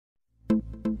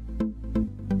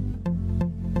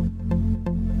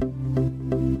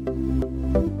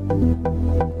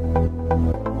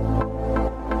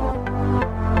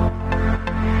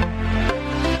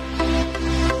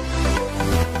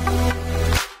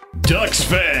Ducks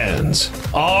fans,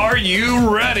 are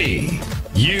you ready?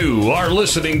 You are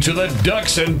listening to the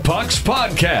Ducks and Pucks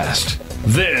podcast.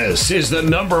 This is the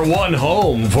 #1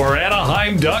 home for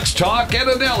Anaheim Ducks talk and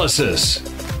analysis.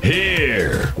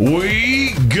 Here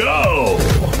we go.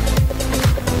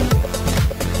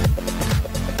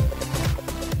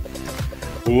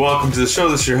 Welcome to the show.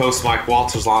 This is your host, Mike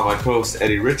Walters, along with my co-host,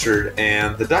 Eddie Richard.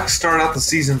 And the Ducks start out the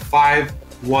season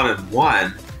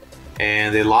 5-1-1,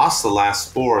 and they lost the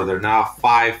last four. They're now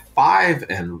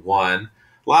 5-5-1.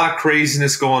 A lot of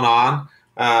craziness going on.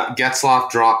 Getzlaf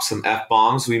dropped some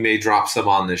F-bombs. We may drop some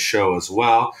on this show as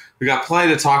well. We got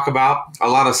plenty to talk about. A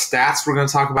lot of stats we're going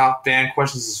to talk about, fan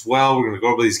questions as well. We're going to go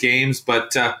over these games.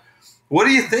 But what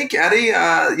do you think, Eddie?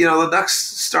 The Ducks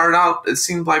started out, it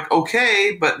seemed like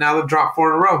okay, but now they've dropped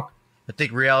 4 in a row. I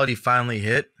think reality finally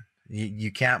hit.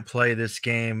 You can't play this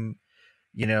game.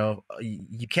 You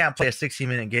can't play a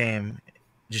 60-minute game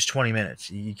just 20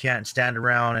 minutes. You can't stand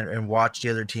around and watch the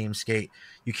other team skate.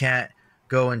 You can't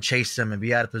go and chase them and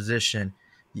be out of position.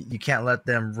 You can't let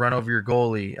them run over your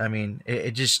goalie. I mean,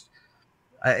 it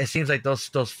seems like those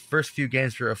first few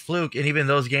games were a fluke, and even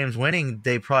those games winning,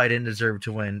 they probably didn't deserve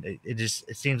to win. It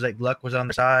seems like luck was on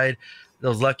their side.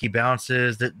 Those lucky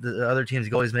bounces, the other team's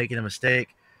goalie's making a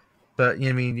mistake. But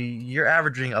you're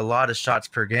averaging a lot of shots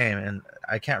per game, and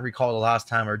I can't recall the last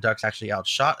time our Ducks actually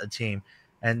outshot a team.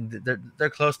 And they're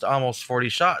close to almost 40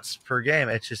 shots per game.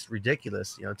 It's just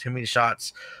ridiculous. Too many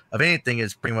shots of anything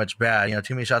is pretty much bad.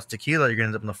 Too many shots of tequila, you're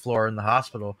going to end up on the floor in the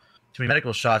hospital. Too many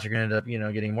medical shots, you're going to end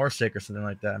up, getting more sick or something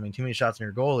like that. Too many shots on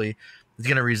your goalie is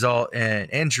going to result in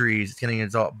injuries. It's going to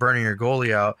result burning your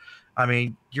goalie out.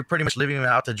 You're pretty much leaving him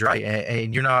out to dry,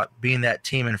 and you're not being that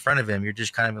team in front of him. You're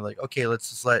just kind of like, okay, let's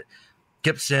just let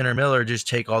Gibson or Miller just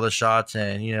take all the shots,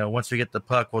 and, once we get the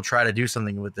puck, we'll try to do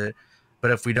something with it. But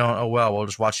if we don't, oh well, we'll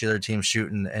just watch the other team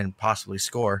shoot and possibly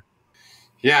score.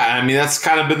 Yeah, that's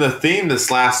kind of been the theme this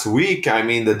last week.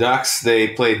 The Ducks, they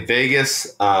played Vegas,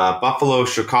 Buffalo,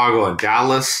 Chicago, and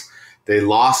Dallas. They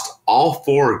lost all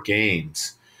 4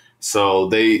 games. So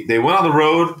they went on the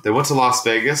road. They went to Las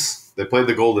Vegas. They played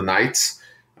the Golden Knights.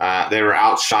 They were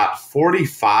outshot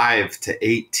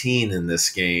 45-18 in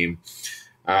this game.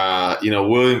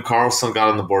 William Karlsson got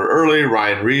on the board early.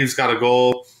 Ryan Reeves got a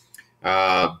goal.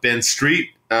 Ben Street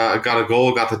got a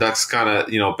goal, got the Ducks kind of,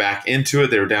 back into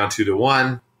it. They were down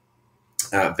 2-1.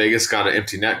 Vegas got an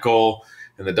empty net goal,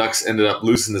 and the Ducks ended up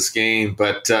losing this game.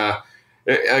 But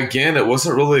again, it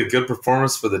wasn't really a good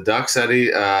performance for the Ducks,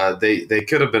 Eddie. They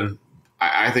could have been,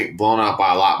 I think, blown out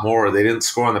by a lot more. They didn't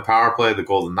score on the power play. The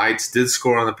Golden Knights did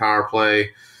score on the power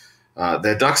play.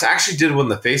 The Ducks actually did win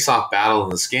the faceoff battle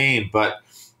in this game, but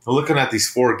looking at these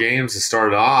 4 games to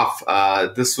start off,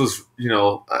 this was,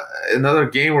 another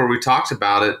game where we talked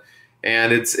about it,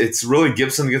 and it's really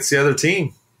Gibson against the other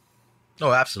team.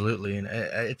 Oh, absolutely, and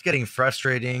it's getting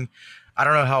frustrating. I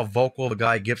don't know how vocal the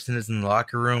guy Gibson is in the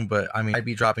locker room, but I'd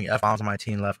be dropping F-bombs on my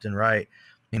team left and right.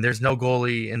 There's no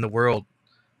goalie in the world,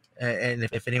 and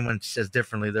if anyone says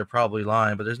differently, they're probably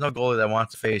lying, but there's no goalie that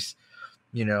wants to face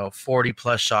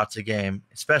 40-plus shots a game,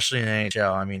 especially in the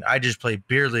NHL. I just play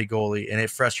beer league goalie, and it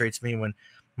frustrates me when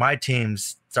my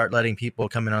teams start letting people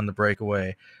come in on the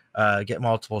breakaway, get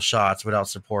multiple shots without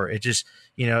support. It just,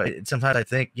 sometimes I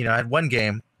think, I had one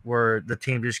game where the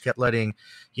team just kept letting,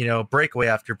 breakaway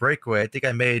after breakaway. I think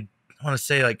I made, I want to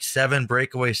say, like 7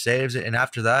 breakaway saves, and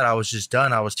after that, I was just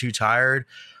done. I was too tired.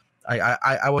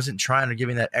 I wasn't trying to give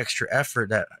in that extra effort,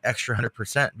 that extra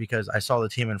 100%, because I saw the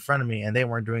team in front of me, and they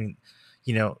weren't doing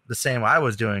the same I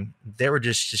was doing. They were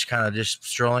just kind of just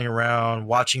strolling around,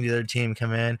 watching the other team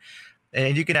come in.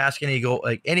 And you can ask any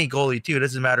goalie too. It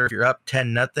doesn't matter if you're up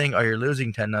 10-0 or you're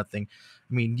losing 10-0.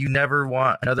 You never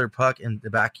want another puck in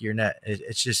the back of your net.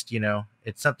 It's just,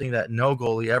 it's something that no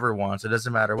goalie ever wants. It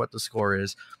doesn't matter what the score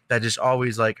is. That just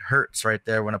always hurts right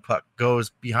there when a puck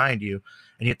goes behind you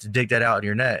and you have to dig that out of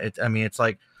your net. It's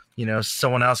like,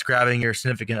 someone else grabbing your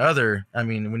significant other.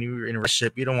 When you're in a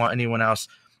relationship, you don't want anyone else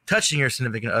touching your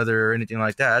significant other or anything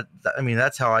like that.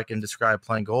 That's how I can describe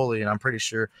playing goalie, and I'm pretty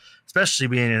sure, especially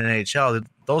being in the NHL,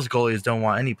 those goalies don't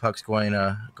want any pucks going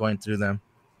through them.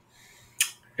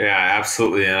 Yeah,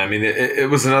 absolutely. And it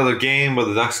was another game where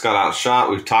the Ducks got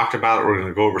outshot. We've talked about it. We're going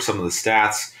to go over some of the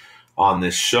stats on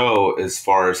this show as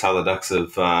far as how the Ducks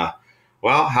have, how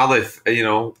they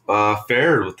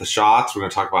fared with the shots. We're going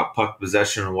to talk about puck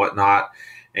possession and whatnot.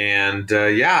 And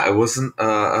it wasn't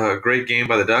a great game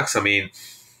by the Ducks.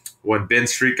 When Ben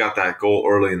Street got that goal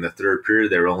early in the third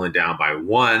period, they were only down by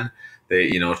 1. They,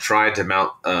 tried to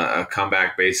mount a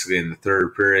comeback basically in the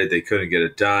third period. They couldn't get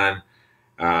it done.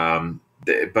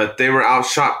 but they were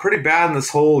outshot pretty bad in this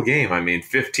whole game. I mean,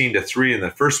 15-3 in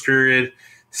the first period,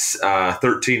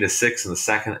 13-6 in the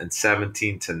second, and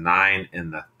 17-9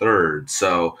 in the third.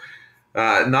 So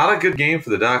not a good game for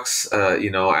the Ducks.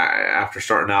 After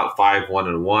starting out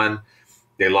 5-1-1,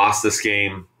 they lost this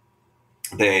game.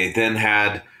 They then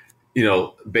had,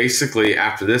 basically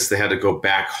after this, they had to go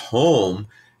back home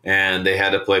and they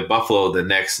had to play Buffalo the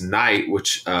next night,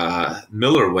 which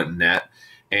Miller went net.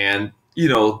 And,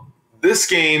 this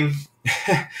game,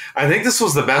 I think this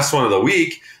was the best one of the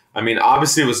week. I mean,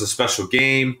 obviously it was a special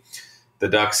game. The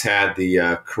Ducks had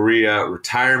the Korea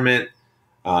retirement.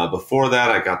 Before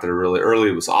that, I got there really early.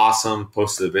 It was awesome.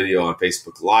 Posted a video on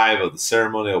Facebook Live of the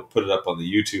ceremony. I'll put it up on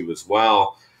the YouTube as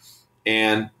well.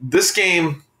 And this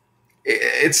game,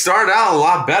 it started out a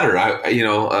lot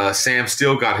better. Sam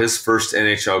Steele got his first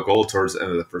NHL goal towards the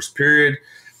end of the first period.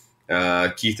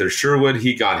 Keith Sherwood,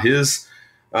 he got his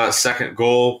second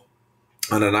goal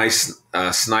on a nice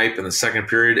snipe in the second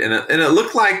period. And it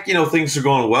looked like, things are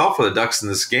going well for the Ducks in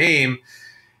this game.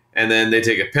 And then they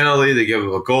take a penalty. They give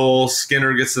up a goal.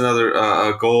 Skinner gets another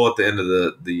goal at the end of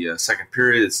the second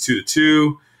period. It's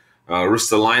 2-2.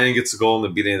 Ristolainen gets a goal in the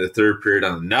beginning of the third period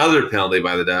on another penalty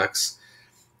by the Ducks.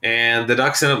 And the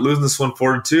Ducks end up losing this one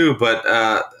 4-2. But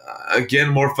again,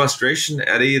 more frustration.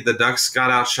 Eddie, the Ducks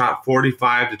got outshot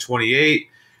 45-28.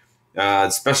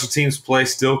 Special teams play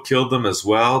still killed them as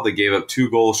well. They gave up 2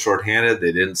 goals shorthanded.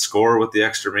 They didn't score with the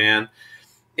extra man.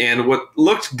 And what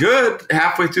looked good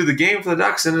halfway through the game for the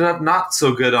Ducks ended up not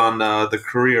so good on the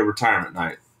Korea retirement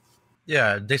night.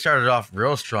 Yeah, they started off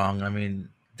real strong. I mean,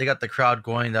 they got the crowd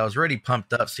going. That was already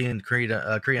pumped up seeing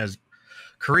Korea,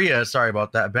 sorry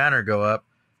about that, banner go up.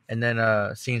 And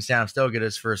then seeing Sam Steele get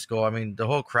his first goal. I mean, the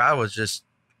whole crowd was just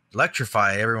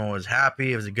electrified. Everyone was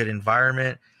happy. It was a good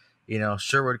environment.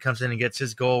 Sherwood comes in and gets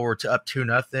his goal. We're up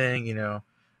 2-0.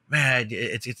 Man,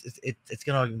 it's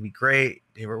gonna be great.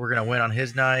 We're gonna win on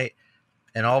his night.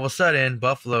 And all of a sudden,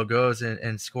 Buffalo goes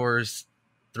and scores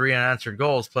 3 unanswered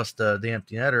goals plus the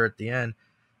empty netter at the end.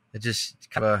 It's just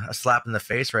kind of a slap in the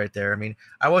face right there. I mean,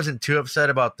 I wasn't too upset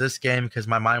about this game because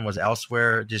my mind was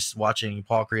elsewhere, just watching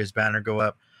Paul Korea's banner go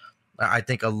up. I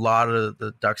think a lot of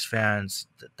the Ducks fans,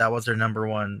 that was their number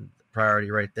one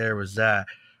priority right there, was that.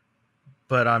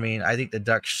 But, I mean, I think the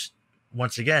Ducks,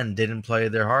 once again, didn't play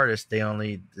their hardest.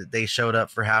 They showed up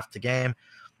for half the game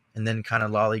and then kind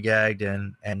of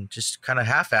lollygagged and just kind of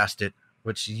half-assed it,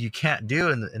 which you can't do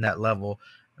in that level.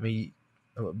 I mean,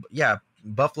 yeah,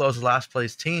 Buffalo's the last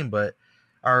place team, but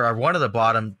are one of the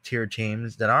bottom tier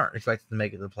teams that aren't expected to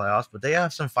make it to the playoffs, but they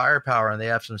have some firepower and they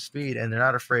have some speed and they're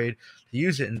not afraid to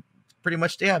use it. And pretty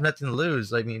much they have nothing to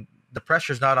lose. I mean, the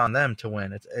pressure's not on them to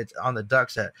win. It's on the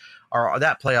Ducks that are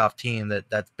that playoff team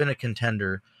that's been a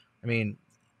contender. I mean,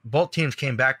 both teams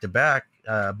came back to back.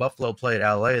 Buffalo played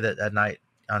LA that night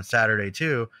on Saturday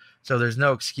too. So there's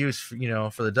no excuse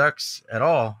for the Ducks at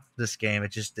all this game.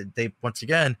 It's just that they, once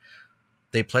again,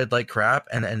 they played like crap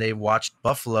and they watched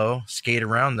Buffalo skate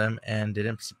around them and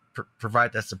didn't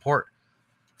provide that support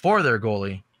for their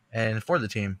goalie and for the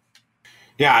team.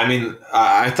 Yeah, I mean,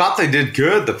 I thought they did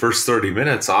good the first 30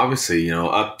 minutes, obviously,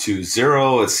 up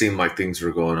 2-0. It seemed like things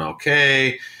were going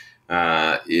okay,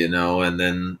 and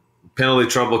then penalty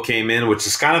trouble came in, which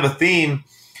is kind of a theme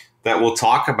that we'll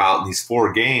talk about in these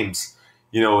 4 games.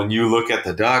 When you look at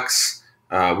the Ducks,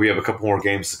 we have a couple more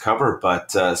games to cover,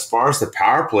 but as far as the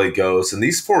power play goes, in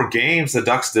these 4 games, the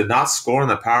Ducks did not score in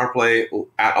the power play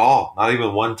at all, not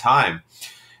even one time.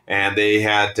 And they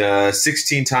had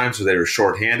 16 times where they were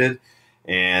shorthanded.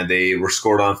 And they were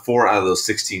scored on 4 out of those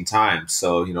 16 times.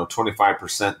 So,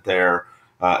 25% their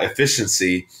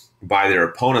efficiency by their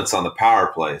opponents on the power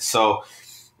play. So,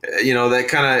 that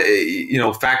kind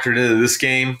of, factored into this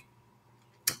game.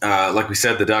 Like we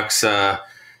said, the Ducks, it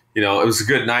was a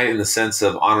good night in the sense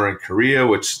of honoring Korea,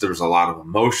 which there was a lot of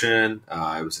emotion.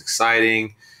 It was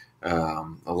exciting.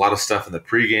 A lot of stuff in the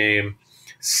pregame.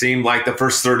 Seemed like the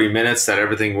first 30 minutes that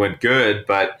everything went good,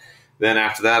 but then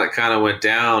after that, it kind of went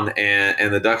down,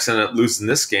 and the Ducks ended up losing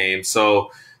this game.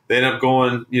 So they end up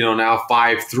going, now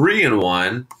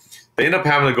 5-3-1. They end up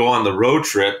having to go on the road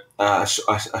trip, a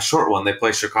short one. They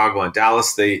play Chicago and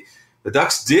Dallas. The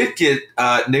Ducks did get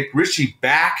Nick Ritchie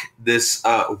back this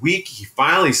week. He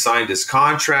finally signed his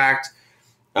contract.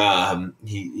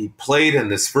 He played in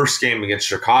this first game against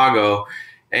Chicago.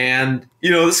 And,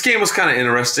 this game was kind of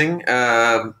interesting.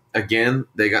 Again,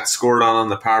 they got scored on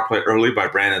the power play early by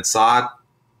Brandon Saad.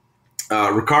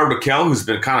 Rickard Rakell, who's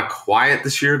been kind of quiet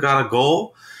this year, got a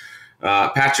goal.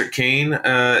 Patrick Kane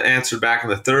answered back in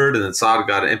the third, and then Saad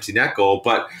got an empty net goal.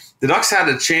 But the Ducks had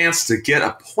a chance to get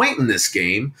a point in this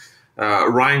game.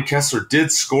 Ryan Kessler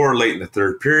did score late in the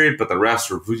third period, but the refs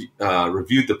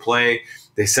reviewed the play.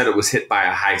 They said it was hit by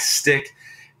a high stick,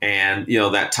 and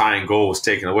that tying goal was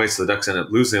taken away, so the Ducks ended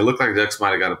up losing. It looked like the Ducks might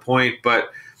have got a point,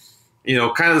 but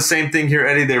kind of the same thing here,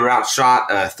 Eddie. They were outshot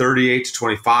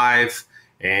 38-25,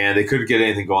 and they couldn't get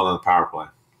anything going on the power play.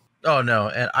 Oh, no,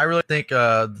 and I really think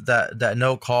that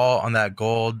no call on that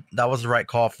goal, that was the right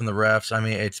call from the refs. I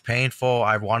mean, it's painful.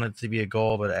 I wanted it to be a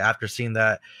goal, but after seeing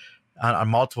that on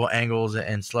multiple angles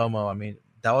and slow-mo, I mean,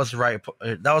 that was the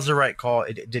right call.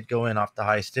 It did go in off the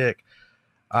high stick.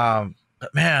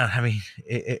 But, man, I mean,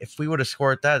 if we would have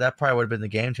scored that probably would have been the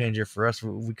game changer for us.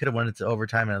 We could have went into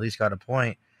overtime and at least got a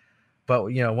point. But,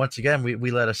 once again, we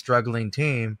let a struggling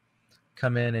team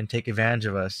come in and take advantage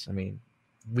of us. I mean,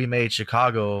 we made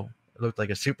Chicago look like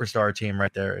a superstar team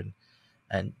right there.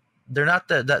 And they're not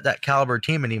that caliber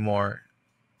team anymore.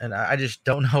 And I just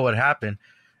don't know what happened.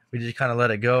 We just kind of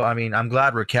let it go. I mean, I'm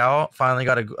glad Raquel finally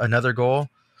got another goal.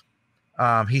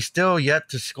 He's still yet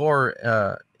to score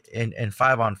in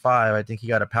 5-on-5. I think he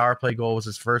got a power play goal, was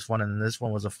his first one, and this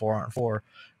one was a 4-on-4.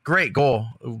 Great goal,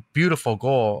 beautiful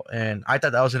goal, and I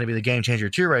thought that was going to be the game changer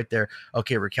too, right there.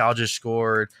 Okay, Raquel just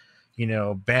scored,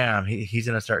 bam, he's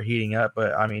going to start heating up.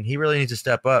 But I mean, he really needs to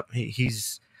step up.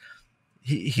 He's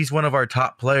one of our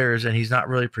top players, and he's not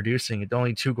really producing. It's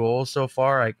only 2 goals so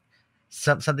far. Like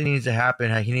something needs to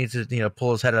happen. He needs to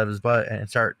pull his head out of his butt and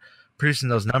start producing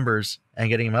those numbers and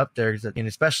getting him up there. And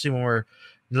especially when we're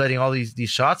letting all these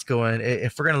shots go in.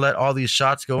 If we're going to let all these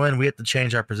shots go in, we have to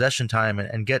change our possession time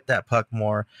and get that puck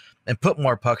more and put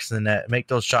more pucks in the net, make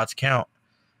those shots count.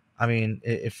 I mean,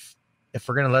 if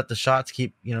we're going to let the shots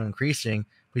keep, increasing,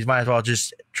 we might as well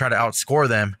just try to outscore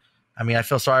them. I mean, I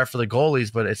feel sorry for the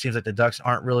goalies, but it seems like the Ducks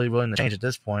aren't really willing to change at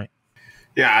this point.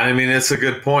 Yeah, I mean, it's a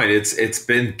good point. It's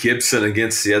been Gibson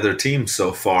against the other team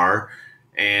so far.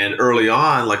 And early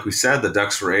on, like we said, the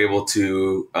Ducks were able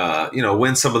to,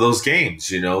 win some of those games.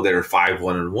 They were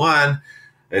 5-1-1.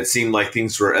 It seemed like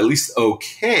things were at least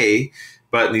okay.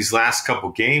 But in these last couple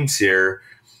games here,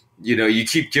 you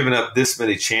keep giving up this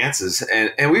many chances.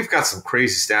 And we've got some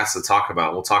crazy stats to talk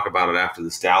about. We'll talk about it after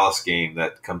this Dallas game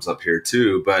that comes up here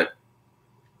too. But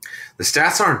the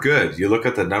stats aren't good. You look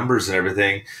at the numbers and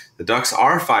everything. The Ducks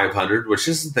are 500, which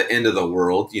isn't the end of the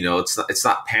world. It's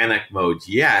not panic mode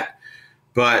yet.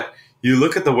 But you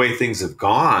look at the way things have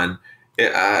gone.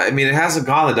 It hasn't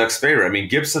gone the Ducks' favor. I mean,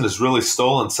 Gibson has really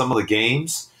stolen some of the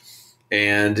games,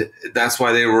 and that's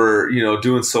why they were,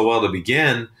 doing so well to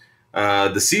begin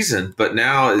the season. But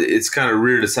now it's kind of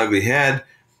reared its ugly head,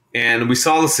 and we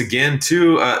saw this again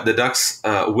too. The Ducks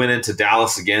went into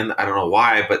Dallas again. I don't know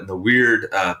why, but in the weird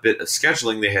bit of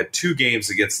scheduling, they had 2 games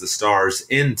against the Stars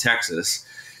in Texas,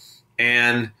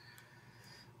 and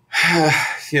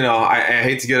I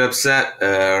hate to get upset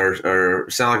or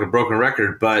sound like a broken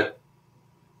record, but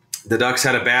the Ducks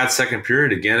had a bad second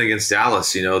period again against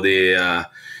Dallas. They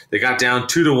got down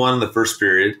 2-1 in the first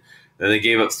period. Then they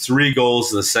gave up 3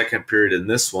 goals in the second period in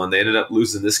this one. They ended up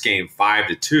losing this game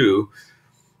 5-2,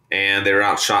 and they were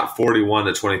outshot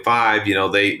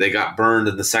 41-25. They got burned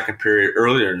in the second period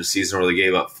earlier in the season where they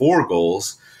gave up 4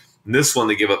 goals. In this one,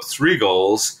 they gave up 3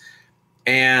 goals.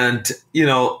 And,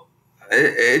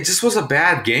 it just was a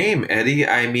bad game, Eddie.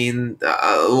 I mean,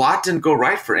 a lot didn't go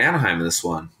right for Anaheim in this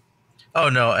one. Oh,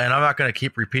 no, and I'm not going to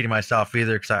keep repeating myself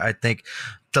either, because I think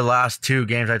the last 2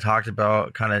 games I talked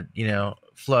about kind of,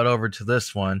 flood over to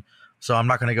this one. So I'm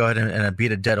not going to go ahead and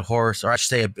beat a dead horse, or I should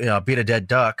say beat a dead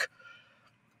duck.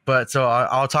 But so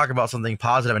I'll talk about something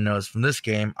positive I noticed from this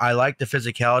game. I like the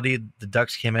physicality the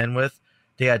Ducks came in with.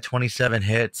 They had 27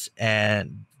 hits,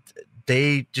 and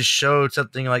they just showed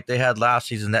something like they had last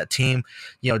season. That team,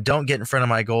 don't get in front of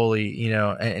my goalie,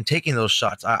 and taking those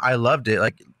shots. I loved it.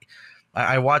 Like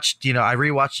I watched, I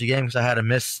rewatched the game because I had to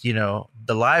miss, the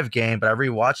live game, but I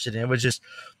rewatched it, and it was just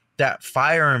that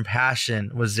fire and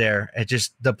passion was there. It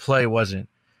just, the play wasn't.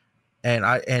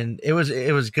 And it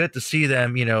was good to see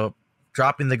them,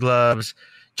 dropping the gloves,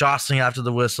 jostling after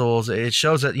the whistles. It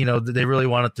shows that, they really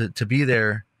wanted to be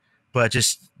there, but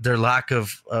just their lack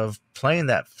of playing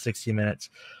that 60 minutes.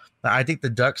 I think the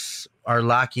Ducks are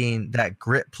lacking that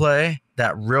grit play,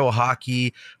 that real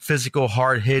hockey, physical,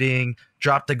 hard hitting,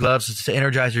 drop the gloves to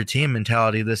energize your team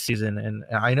mentality this season. And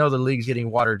I know the league's getting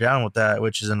watered down with that,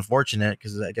 which is unfortunate,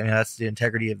 because that's the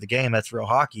integrity of the game. That's real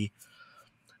hockey.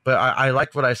 But I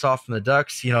liked what I saw from the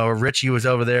Ducks. Richie was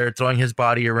over there throwing his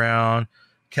body around.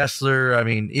 Kessler, I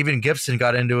mean, even Gibson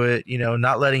got into it,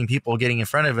 not letting people getting in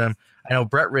front of him. I know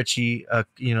Brett Ritchie,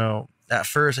 at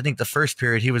first, I think the first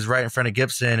period, he was right in front of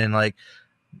Gibson and like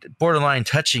borderline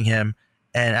touching him.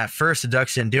 And at first, the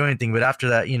Ducks didn't do anything. But after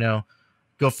that,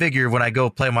 go figure, when I go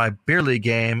play my beer league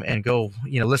game and go,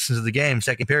 listen to the game,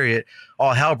 second period,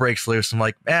 all hell breaks loose. I'm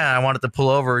like, man, I wanted to pull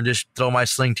over and just throw my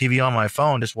Sling TV on my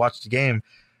phone, just watch the game,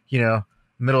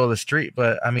 middle of the street.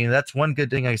 But I mean, that's one good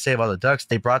thing I can say about the Ducks.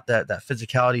 They brought that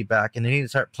physicality back, and they need to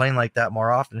start playing like that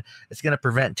more often. It's going to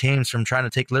prevent teams from trying to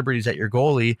take liberties at your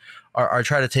goalie or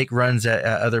try to take runs at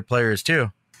other players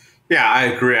too. Yeah, I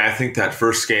agree. I think that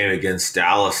first game against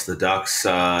Dallas, the Ducks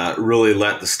really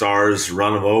let the Stars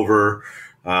run them over.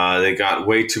 They got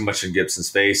way too much in Gibson's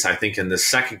face. I think in the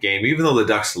second game, even though the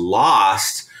Ducks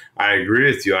lost, I agree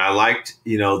with you. I liked,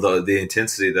 the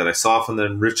intensity that I saw from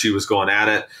them. Richie was going at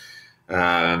it.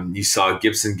 You saw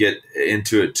Gibson get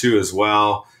into it too as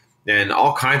well. And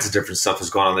all kinds of different stuff was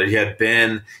going on there. You had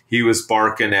Ben. He was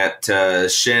barking at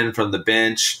Shin from the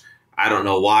bench. I don't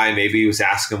know why. Maybe he was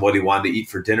asking what he wanted to eat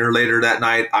for dinner later that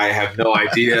night. I have no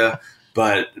idea.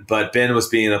 But Ben was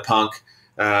being a punk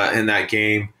in that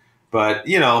game. But,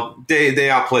 they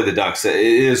outplayed the Ducks. It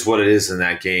is what it is in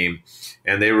that game.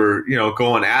 And they were,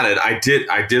 going at it. I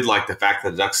did like the fact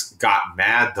that the Ducks got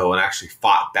mad, though, and actually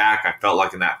fought back. I felt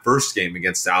like in that first game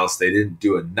against Dallas, they didn't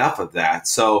do enough of that.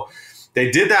 So they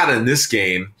did that in this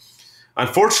game.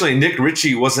 Unfortunately, Nick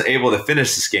Ritchie wasn't able to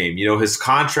finish this game. His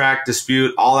contract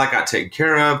dispute, all that got taken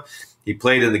care of. He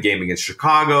played in the game against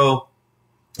Chicago.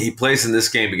 He plays in this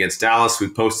game against Dallas. We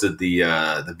posted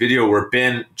the video where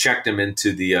Ben checked him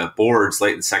into the boards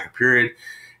late in the second period,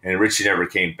 and Ritchie never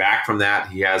came back from that.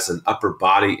 He has an upper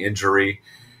body injury,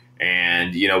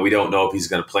 and, we don't know if he's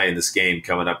going to play in this game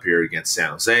coming up here against San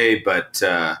Jose, but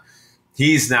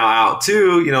he's now out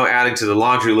too, adding to the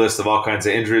laundry list of all kinds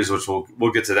of injuries, which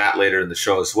we'll get to that later in the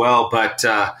show as well. But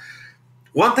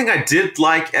one thing I did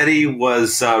like, Eddie,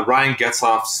 was Ryan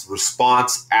Getzlaf's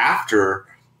response after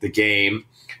the game.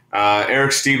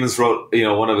 Eric Stevens wrote,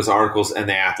 one of his articles in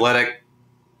The Athletic,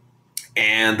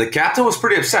 and the captain was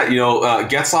pretty upset.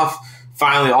 Getzlaf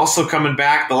finally also coming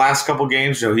back the last couple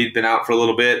games. He'd been out for a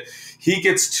little bit. He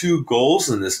gets 2 goals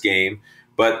in this game,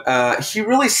 but he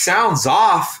really sounds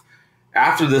off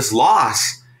after this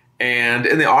loss. And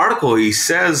in the article, he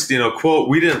says, quote,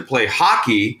 "We didn't play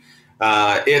hockey.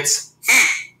 It's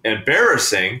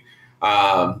embarrassing."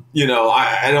 I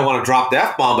don't want to drop the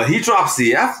F-bomb, but he drops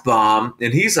the F-bomb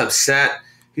and he's upset.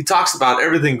 He talks about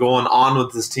everything going on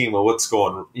with this team and what's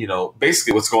going,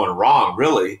 basically what's going wrong,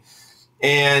 really.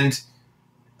 And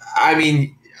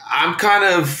I'm not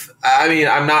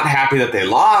happy that they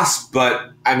lost,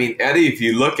 but Eddie, if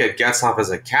you look at Getzlaf as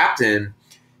a captain,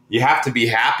 you have to be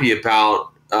happy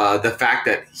about the fact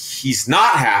that he's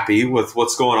not happy with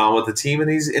what's going on with the team,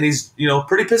 and he's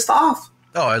pretty pissed off.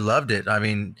 Oh, I loved it.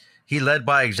 He led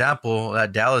by example.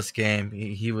 That Dallas game,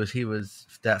 he was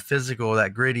that physical,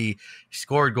 that gritty. He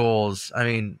scored goals.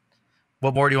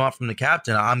 What more do you want from the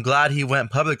captain? I'm glad he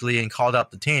went publicly and called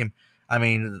out the team.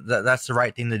 That's the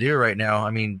right thing to do right now.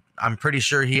 I'm pretty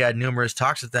sure he had numerous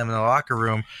talks with them in the locker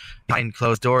room behind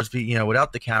closed doors,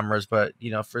 without the cameras. But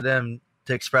for them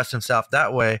to express himself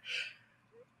that way,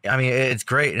 it's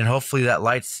great, and hopefully that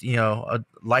lights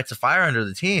a fire under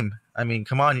the team.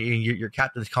 Come on, your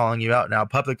captain's calling you out now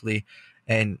publicly,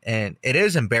 and it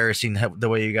is embarrassing the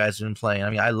way you guys have been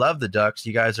playing. I love the Ducks.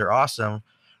 You guys are awesome.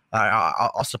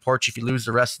 I'll support you if you lose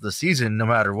the rest of the season, no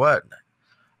matter what.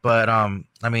 But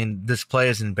this play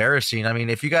is embarrassing.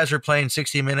 If you guys were playing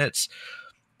 60 minutes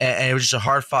and it was just a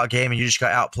hard-fought game and you just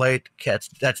got outplayed,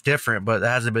 that's different. But that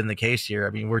hasn't been the case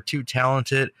here. We're too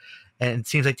talented, and it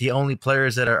seems like the only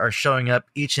players that are showing up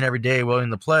each and every day willing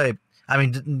to play,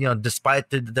 despite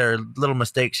their little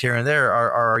mistakes here and there,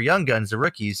 are our young guns, the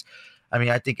rookies.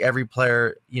 I think every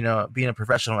player, being a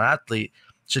professional athlete,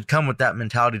 should come with that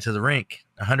mentality to the rink,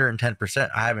 110%.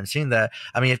 I haven't seen that.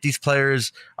 If these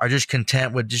players are just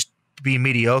content with just being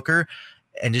mediocre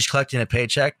and just collecting a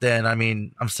paycheck, then,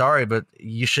 I'm sorry, but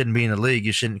you shouldn't be in the league.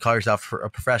 You shouldn't call yourself a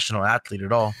professional athlete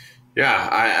at all. Yeah,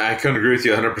 I couldn't agree with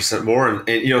you 100% more.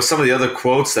 And some of the other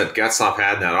quotes that Getzlaf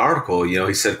had in that article,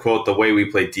 he said, quote, "The way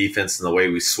we play defense and the way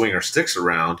we swing our sticks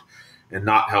around and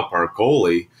not help our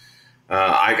goalie."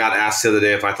 I got asked the other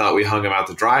day if I thought we hung him out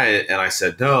to dry, and I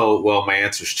said no. Well, my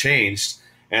answer's changed.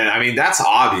 And, that's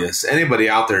obvious. Anybody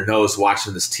out there knows,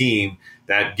 watching this team,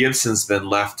 that Gibson's been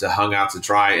left to hung out to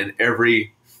dry in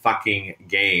every fucking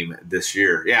game this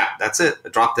year. Yeah, that's it. I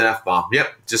dropped the F-bomb. Yep,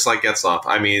 just like Getzlaf.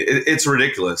 It's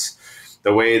ridiculous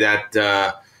the way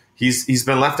that he's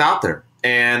been left out there.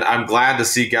 And I'm glad to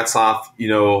see Getzlaf,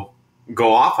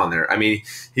 go off on there.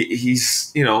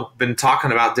 He's been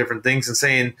talking about different things and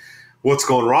saying what's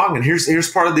going wrong. And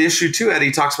here's part of the issue too,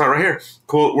 Eddie talks about right here.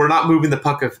 Quote, "We're not moving the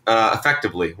puck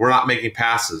effectively. We're not making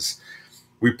passes."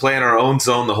 We play in our own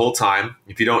zone the whole time.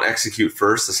 If you don't execute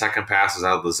first, the second pass is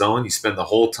out of the zone. You spend the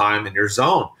whole time in your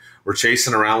zone. We're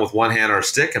chasing around with one hand or a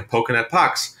stick and poking at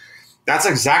pucks. That's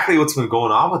exactly what's been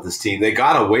going on with this team. They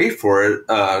got away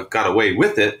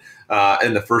with it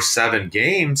in the first 7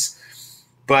 games,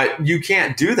 but you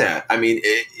can't do that. I mean,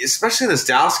 especially in this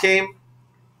Dallas game,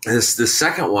 this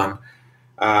second one.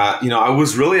 I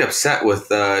was really upset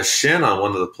with Shin on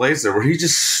one of the plays there where he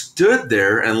just stood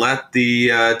there and let the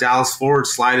Dallas forward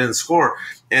slide in and score.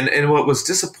 And what was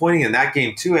disappointing in that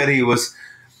game too, Eddie, was,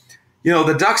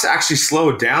 the Ducks actually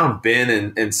slowed down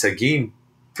Ben and Seguin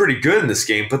pretty good in this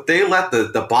game, but they let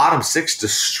the bottom 6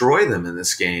 destroy them in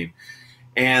this game.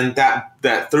 And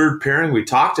that third pairing we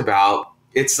talked about,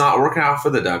 it's not working out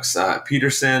for the Ducks.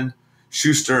 Peterson,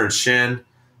 Schuster, and Shin,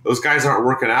 those guys aren't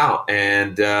working out.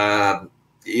 And,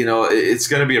 it's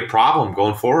going to be a problem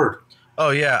going forward. Oh,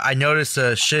 yeah. I noticed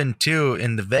Shin, too,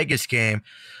 in the Vegas game,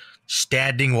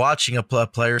 standing watching a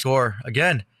player score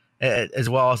again, as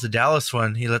well as the Dallas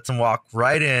one. He lets them walk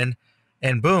right in,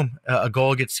 and boom, a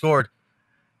goal gets scored.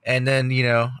 And then,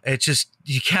 it's just,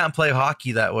 you can't play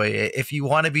hockey that way. If you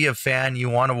want to be a fan, you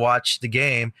want to watch the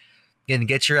game and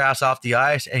get your ass off the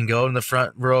ice and go in the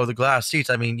front row of the glass seats.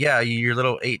 I mean, yeah, your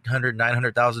little $800,000,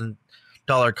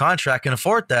 $900,000 contract can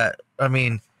afford that. I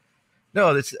mean,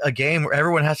 no, it's a game where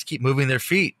everyone has to keep moving their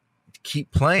feet,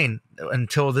 keep playing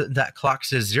until that clock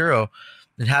says 0,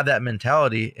 and have that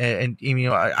mentality. And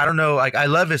I don't know. Like, I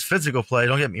love his physical play.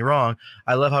 Don't get me wrong.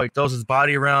 I love how he throws his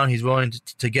body around. He's willing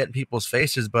to get in people's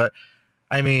faces. But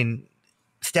I mean,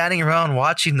 standing around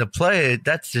watching the play,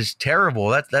 that's just terrible.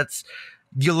 That's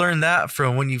you learn that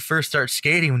from when you first start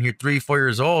skating when you're 3-4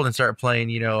 years old and start playing,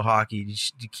 hockey.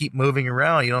 You keep moving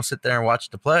around. You don't sit there and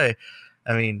watch the play.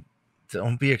 I mean,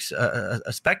 don't be a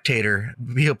spectator.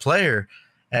 Be a player.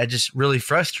 Just really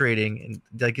frustrating. And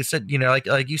like I said,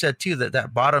 like you said too,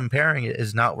 that bottom pairing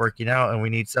is not working out, and we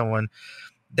need someone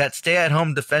that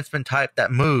stay-at-home defenseman type that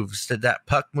moves, that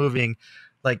puck moving,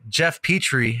 like Jeff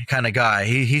Petrie kind of guy.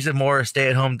 He's a more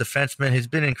stay-at-home defenseman. He's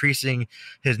been increasing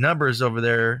his numbers over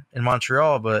there in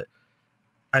Montreal, but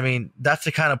I mean, that's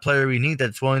the kind of player we need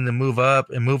that's willing to move up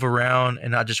and move around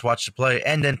and not just watch the play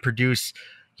and then produce,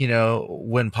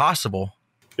 when possible.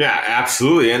 Yeah,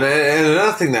 absolutely. And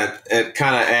another thing that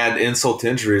kind of add insult to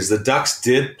injury is the Ducks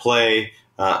did play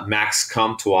Max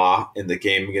Comtois in the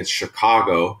game against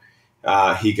Chicago.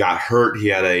 He got hurt. He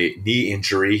had a knee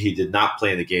injury. He did not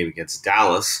play in the game against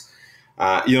Dallas.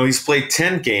 He's played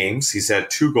 10 games. He's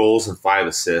had 2 goals and 5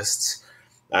 assists.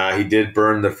 He did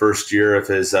burn the first year of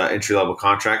his entry-level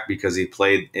contract because he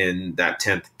played in that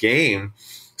 10th game.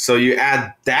 So you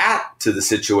add that to the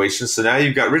situation. So now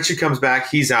you've got Richie comes back.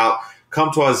 He's out.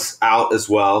 Comtois out as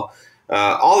well.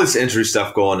 All this injury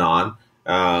stuff going on.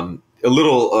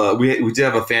 We did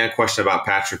have a fan question about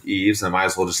Patrick Eaves, and I might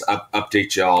as well just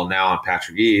update you all now on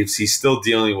Patrick Eaves. He's still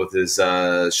dealing with his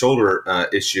shoulder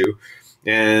issue,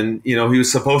 and he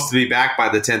was supposed to be back by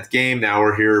the 10th game. Now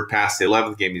we're here past the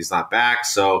 11th game. He's not back,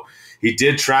 so he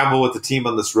did travel with the team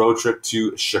on this road trip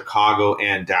to Chicago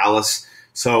and Dallas.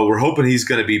 So we're hoping he's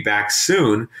going to be back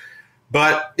soon.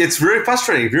 But it's very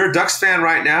frustrating. If you're a Ducks fan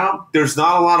right now, there's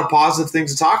not a lot of positive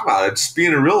things to talk about. It's just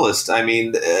being a realist. I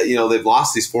mean, they've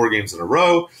lost these 4 games in a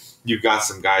row. You've got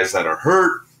some guys that are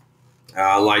hurt.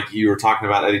 Like you were talking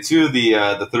about, Eddie, too,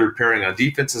 the third pairing on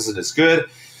defense isn't as good.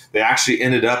 They actually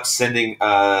ended up sending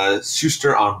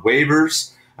Schuster on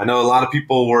waivers. I know a lot of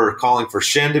people were calling for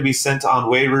Shen to be sent on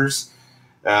waivers.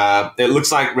 It looks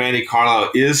like Randy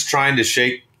Carlyle is trying to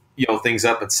shake things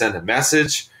up and send a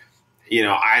message.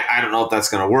 I don't know if that's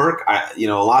going to work. A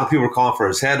lot of people are calling for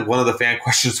his head. One of the fan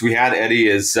questions we had, Eddie,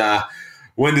 is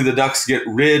when do the Ducks get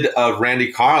rid of Randy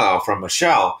Carlyle from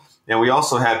Michelle? And we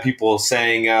also had people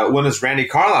saying, when is Randy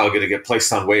Carlyle going to get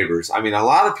placed on waivers? I mean, a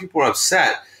lot of people are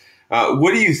upset.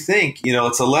 What do you think?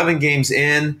 It's 11 games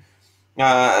in.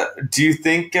 Do you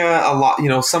think a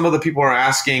lot, some of the people are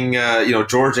asking,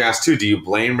 George asked too, do you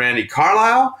blame Randy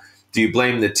Carlyle? Do you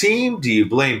blame the team? Do you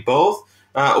blame both?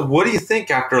 What do you think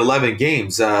after 11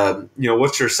 games?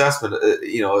 What's your assessment,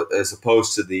 as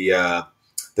opposed to the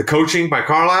coaching by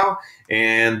Carlisle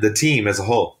and the team as a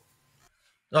whole?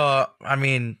 I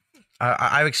mean,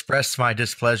 I've expressed my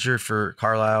displeasure for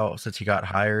Carlisle since he got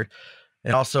hired.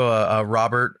 And also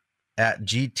Robert at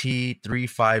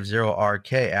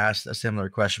GT350RK asked a similar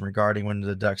question regarding when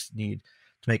the Ducks need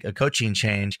to make a coaching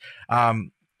change.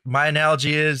 My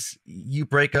analogy is you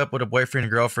break up with a boyfriend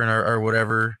and girlfriend or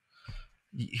whatever,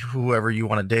 whoever you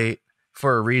want to date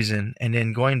for a reason, and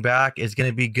then going back is going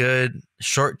to be good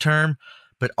short term,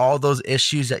 but all those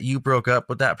issues that you broke up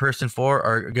with that person for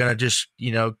are going to just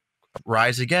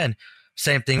rise again.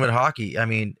 Same thing with hockey. I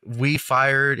mean,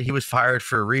 he was fired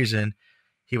for a reason.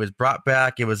 He was brought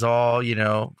back. It was all,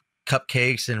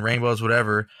 cupcakes and rainbows,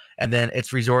 whatever. And then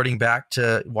it's resorting back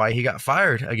to why he got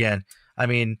fired again. I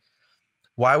mean,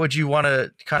 why would you want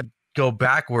to kind of go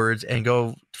backwards and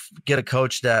go get a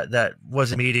coach that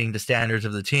wasn't meeting the standards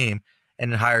of the team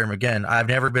and hire him again? I've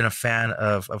never been a fan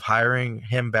of hiring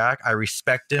him back. I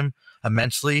respect him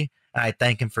immensely, and I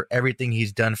thank him for everything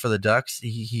he's done for the Ducks.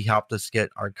 He helped us get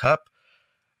our cup.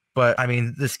 But, I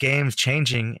mean, this game's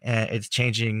changing, and it's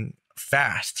changing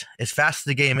fast. As fast as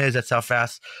the game is, that's how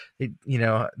fast,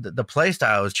 the play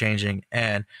style is changing.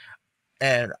 And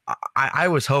I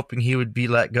was hoping he would be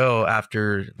let go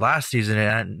after last season.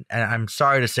 And I'm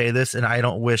sorry to say this, and I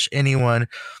don't wish anyone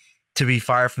to be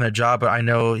fired from their job, but I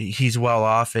know he's well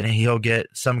off and he'll get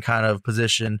some kind of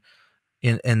position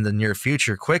in the near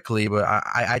future quickly. But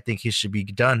I think he should be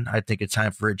done. I think it's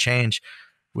time for a change.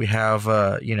 We have,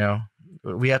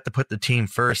 we have to put the team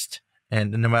first.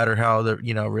 And no matter how the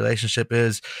relationship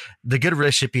is, the good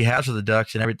relationship he has with the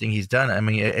Ducks and everything he's done, I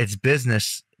mean, it's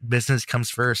business. Business comes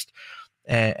first.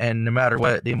 And no matter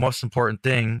what, the most important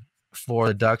thing for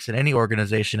the Ducks and any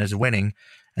organization is winning.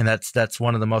 And that's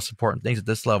one of the most important things at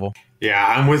this level. Yeah,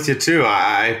 I'm with you too.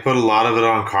 I put a lot of it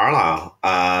on Carlyle.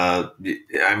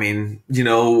 I mean,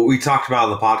 we talked about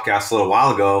on the podcast a little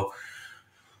while ago.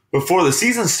 Before the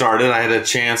season started, I had a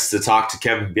chance to talk to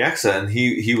Kevin Bieksa, and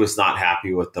he was not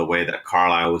happy with the way that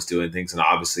Carlyle was doing things. And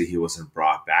obviously he wasn't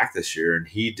brought back this year, and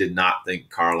he did not think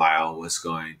Carlyle was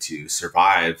going to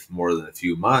survive more than a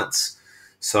few months.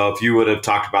 So if you would have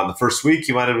talked about in the first week,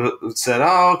 you might have said,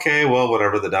 oh, okay, well,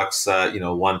 whatever. The Ducks,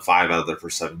 won 5 out of their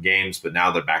first 7 games, but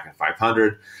now they're back at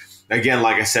 500. Again,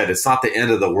 like I said, it's not the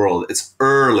end of the world. It's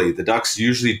early. The Ducks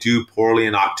usually do poorly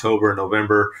in October and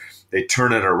November. They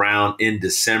turn it around in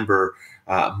December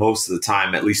most of the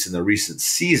time, at least in the recent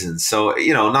seasons. So,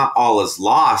 not all is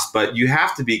lost, but you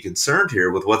have to be concerned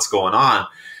here with what's going on.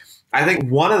 I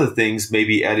think one of the things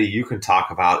maybe, Eddie, you can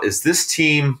talk about is this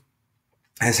team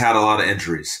has had a lot of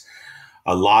injuries.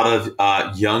 A lot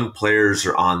of young players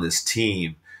are on this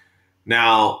team.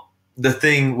 Now, the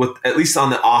thing with, at least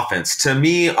on the offense, to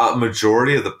me, a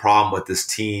majority of the problem with this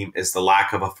team is the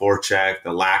lack of a forecheck,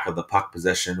 the lack of the puck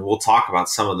possession. We'll talk about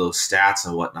some of those stats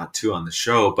and whatnot too on the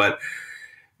show, but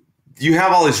you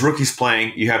have all these rookies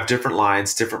playing, you have different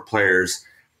lines, different players.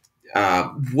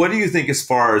 What do you think as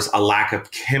far as a lack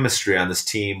of chemistry on this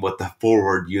team with the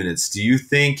forward units? Do you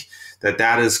think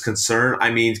that is concern? I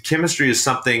mean, chemistry is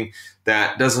something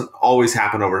that doesn't always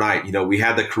happen overnight. We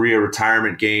had the career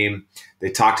retirement game. They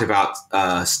talked about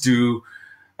Steve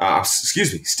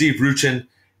Ruchin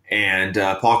and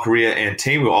Paul Kariya and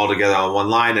Teemu all together on one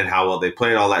line and how well they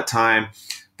played all that time.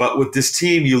 But with this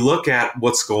team, you look at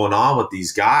what's going on with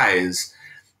these guys,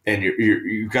 and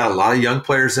you've got a lot of young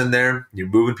players in there. You're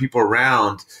moving people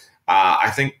around.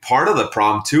 I think part of the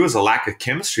problem, too, is a lack of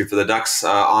chemistry for the Ducks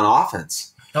on offense.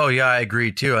 Oh, yeah, I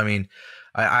agree, too. I mean,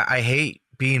 I hate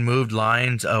being moved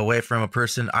lines away from a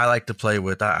person I like to play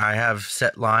with. I have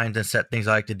set lines and set things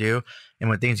I like to do, and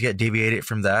when things get deviated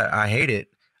from that, I hate it.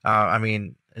 I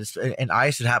mean, in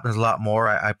ice, it happens a lot more.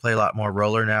 I play a lot more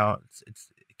roller now. It's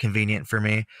convenient for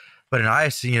me. But in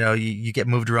ice, you get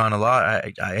moved around a lot.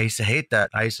 I used to hate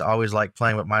that. I used to always like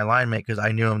playing with my line mate because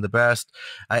I knew him the best.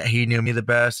 He knew me the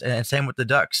best. And same with the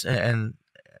Ducks and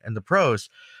the pros.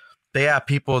 They have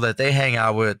people that they hang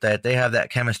out with, that they have that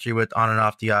chemistry with on and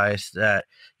off the ice, that,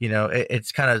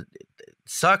 it's kind of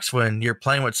sucks when you're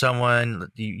playing with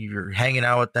someone, you're hanging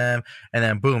out with them, and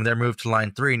then boom, they're moved to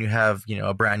line 3 and you have,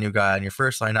 a brand new guy on your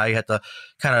first line. Now you have to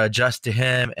kind of adjust to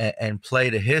him and play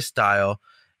to his style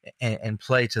and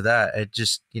play to that. It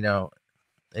just,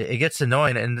 it gets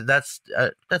annoying. And that's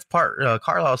part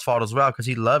Carlisle's fault as well, because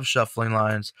he loves shuffling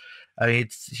lines. I mean,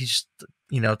 he's just,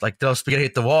 like throw spaghetti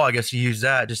at the wall. I guess you use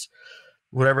that. Just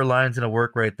whatever line's going to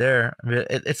work right there. I mean,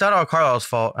 it's not all Carlisle's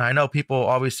fault. And I know people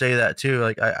always say that too.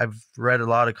 Like I've read a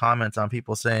lot of comments on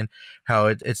people saying how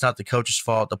it's not the coach's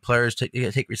fault. The players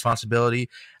take responsibility.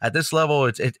 At this level,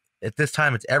 at this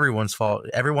time, it's everyone's fault.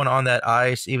 Everyone on that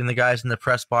ice, even the guys in the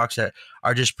press box that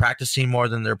are just practicing more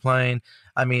than they're playing.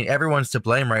 I mean, everyone's to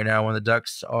blame right now when the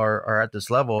Ducks are at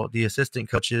this level. The assistant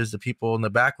coaches, the people in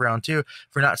the background too,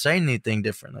 for not saying anything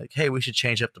different. Like, hey, we should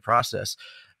change up the process.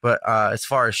 But as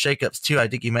far as shakeups too, I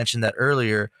think you mentioned that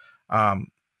earlier. I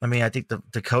mean, I think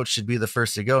the coach should be the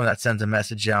first to go, and that sends a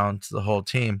message down to the whole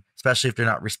team, especially if they're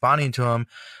not responding to him.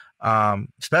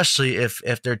 Especially if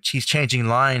he's changing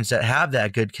lines that have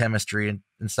that good chemistry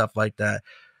and stuff like that.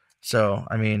 So,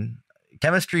 I mean,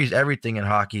 chemistry is everything in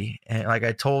hockey. And like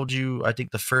I told you, I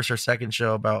think the first or second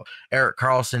show about Erik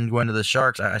Karlsson going to the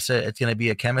Sharks, I said it's going to be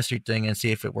a chemistry thing and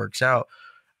see if it works out.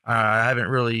 I haven't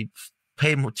really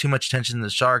paid too much attention to the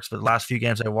Sharks, but the last few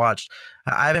games I watched,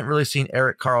 I haven't really seen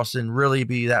Erik Karlsson really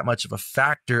be that much of a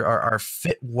factor or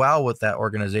fit well with that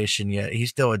organization yet. He's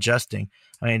still adjusting.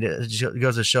 I mean, it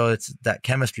goes to show it's that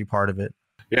chemistry part of it.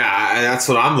 Yeah, that's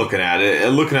what I'm looking at.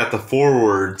 Looking at the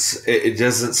forwards, it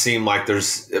doesn't seem like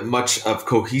there's much of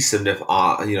cohesiveness,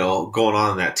 going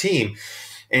on in that team.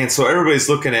 And so everybody's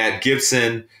looking at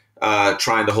Gibson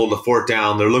trying to hold the fort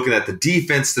down. They're looking at the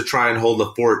defense to try and hold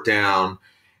the fort down.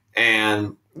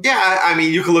 And yeah, I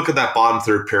mean, you can look at that bottom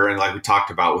third pairing like we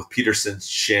talked about with Peterson,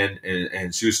 Schenn,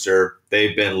 and Schuster.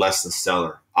 They've been less than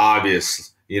stellar. Obviously,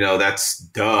 that's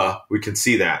duh. We can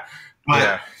see that.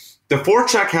 But the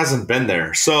forecheck hasn't been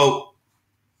there. So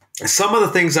some of the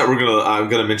things that I'm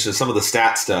gonna mention, some of the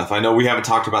stat stuff. I know we haven't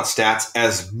talked about stats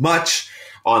as much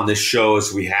on this show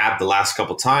as we have the last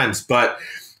couple times, but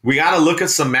we got to look at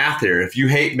some math here. If you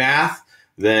hate math,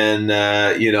 then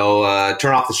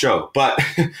turn off the show. But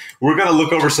we're gonna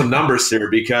look over some numbers here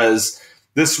because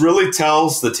this really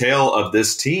tells the tale of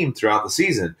this team throughout the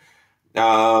season.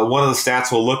 One of the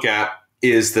stats we'll look at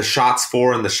is the shots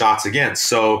for and the shots against.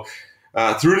 So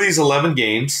through these 11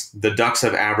 games, the Ducks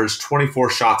have averaged 24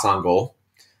 shots on goal.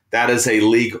 That is a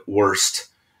league worst.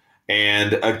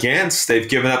 And against, they've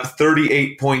given up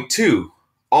 38.2,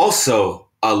 also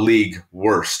a league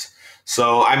worst.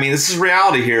 So, I mean, this is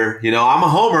reality here. I'm a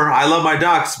homer. I love my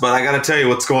Ducks, but I got to tell you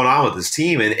what's going on with this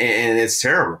team, and it's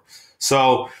terrible.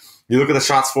 So you look at the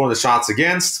shots for and the shots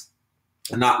against,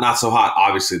 not so hot,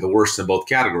 obviously, the worst in both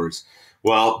categories.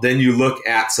 Well, then you look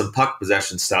at some puck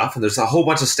possession stuff, and there's a whole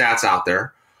bunch of stats out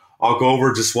there. I'll go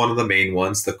over just one of the main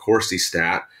ones, the Corsi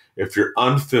stat. If you're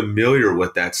unfamiliar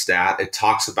with that stat, it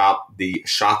talks about the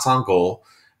shots on goal.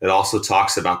 It also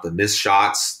talks about the missed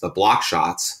shots, the block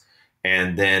shots,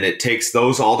 and then it takes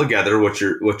those all together, what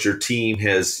your team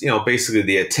has, basically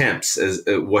the attempts, as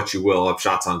what you will, of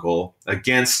shots on goal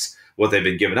against what they've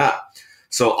been giving up.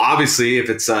 So obviously, if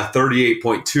it's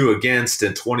 38.2 against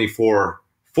and 24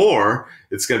 4,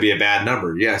 it's going to be a bad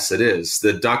number. Yes, it is.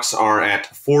 The Ducks are at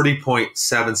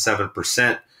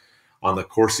 40.77% on the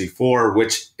Corsi 4,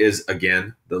 which is,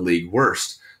 again, the league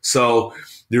worst. So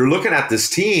you're looking at this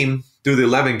team through the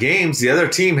 11 games. The other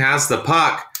team has the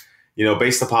puck,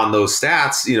 based upon those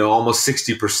stats, almost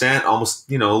 60%, almost,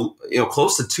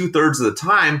 close to 2/3 of the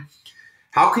time.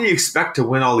 How can you expect to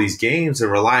win all these games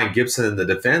and rely on Gibson in the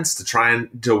defense to try and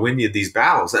to win you these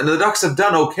battles? And the Ducks have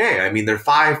done okay. I mean, they're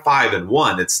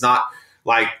 5-5-1. It's not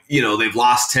like, they've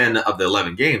lost 10 of the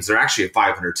 11 games. They're actually a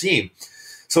 500 team.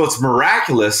 So it's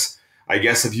miraculous, I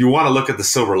guess, if you want to look at the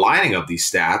silver lining of these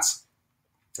stats.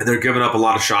 And they're giving up a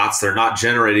lot of shots. They're not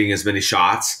generating as many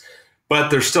shots, but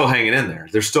they're still hanging in there.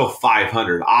 They're still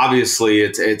 500. Obviously,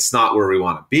 it's not where we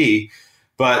want to be.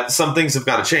 But some things have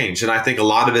got to change. And I think a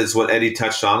lot of it is what Eddie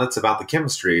touched on. It's about the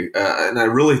chemistry. And I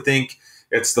really think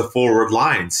it's the forward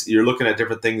lines. You're looking at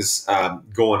different things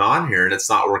going on here, and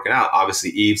it's not working out. Obviously,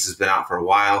 Eves has been out for a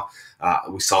while.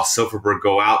 We saw Silverberg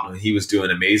go out, and he was doing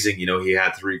amazing. He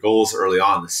had 3 goals early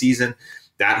on in the season.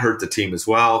 That hurt the team as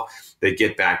well. They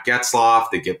get back Getzlaf.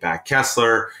 They get back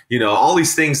Kessler. All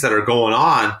these things that are going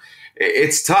on,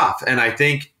 it's tough. And I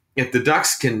think if the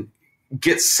Ducks can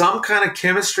get some kind of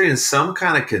chemistry and some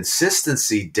kind of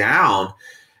consistency down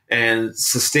and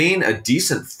sustain a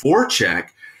decent forecheck,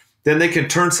 then they can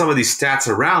turn some of these stats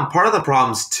around. Part of the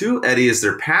problems too, Eddie, is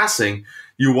their passing.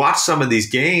 You watch some of these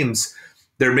games,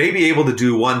 they're maybe able to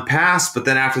do one pass, but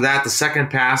then after that, the second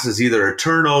pass is either a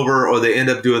turnover or they end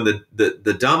up doing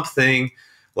the dump thing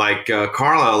like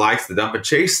Carlyle likes, the dump and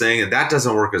chase thing, and that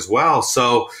doesn't work as well.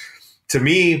 So to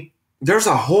me, there's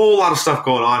a whole lot of stuff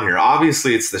going on here.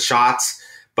 Obviously, it's the shots,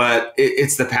 but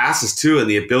it's the passes too, and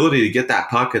the ability to get that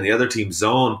puck in the other team's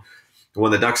zone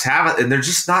when the Ducks have it, and they're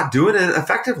just not doing it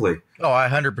effectively. Oh, I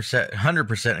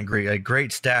 100% agree. Great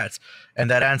stats, and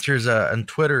that answers on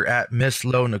Twitter at Miss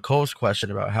Low Nicole's question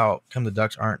about how come the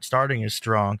Ducks aren't starting as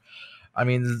strong. I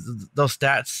mean, those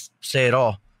stats say it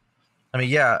all. I mean,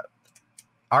 yeah,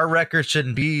 our record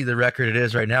shouldn't be the record it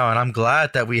is right now, and I'm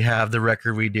glad that we have the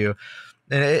record we do.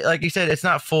 And like you said, it's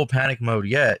not full panic mode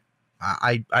yet.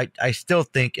 I still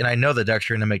think, and I know the Ducks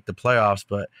are going to make the playoffs,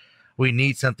 but we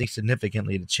need something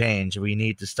significantly to change. We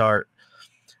need to start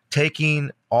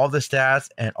taking all the stats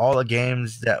and all the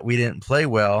games that we didn't play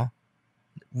well,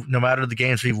 no matter the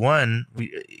games we've won,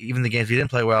 even the games we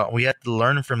didn't play well, we have to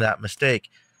learn from that mistake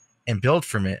and build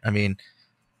from it. I mean,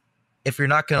 if you're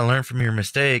not going to learn from your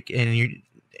mistake and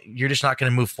you're just not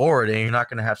going to move forward and you're not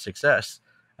going to have success.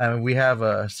 I mean, we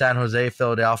have San Jose,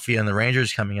 Philadelphia, and the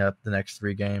Rangers coming up the next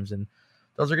 3 games, and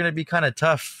those are going to be kind of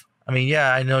tough. I mean,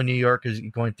 yeah, I know New York is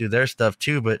going through their stuff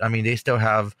too, but I mean, they still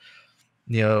have,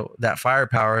 that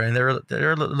firepower, and they're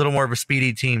a little more of a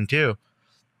speedy team too.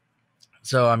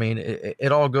 So, I mean,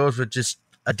 it all goes with just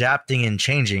adapting and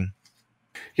changing.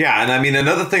 Yeah, and I mean,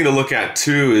 another thing to look at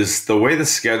too is the way the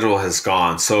schedule has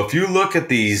gone. So if you look at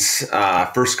these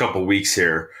first couple weeks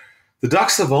here, the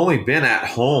Ducks have only been at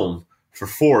home for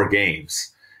 4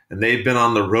 games, and they've been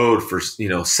on the road for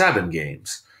 7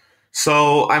 games.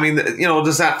 So, I mean,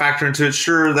 does that factor into it?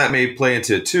 Sure, that may play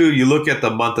into it too. You look at the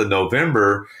month of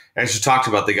November, as you talked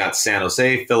about, they got San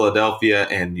Jose, Philadelphia,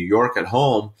 and New York at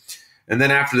home. And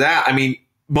then after that, I mean,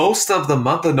 most of the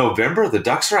month of November, the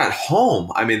Ducks are at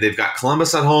home. I mean, they've got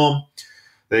Columbus at home.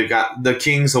 They've got the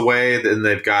Kings away. Then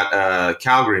they've got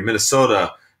Calgary,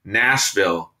 Minnesota,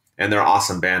 Nashville, and they're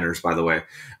awesome banners, by the way.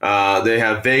 They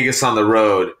have Vegas on the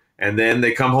road. And then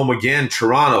they come home again,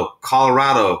 Toronto,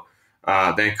 Colorado,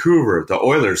 Vancouver, the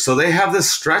Oilers. So they have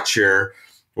this stretch here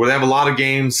where they have a lot of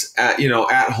games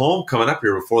at home coming up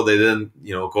here before they then,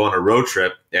 go on a road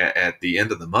trip at the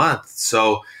end of the month.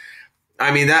 So,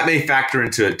 I mean, that may factor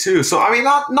into it too. So, I mean,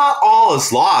 not all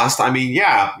is lost. I mean,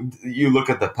 yeah, you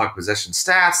look at the puck possession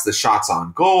stats, the shots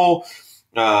on goal,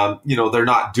 they're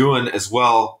not doing as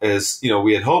well as,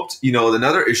 we had hoped.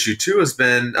 Another issue too has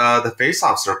been the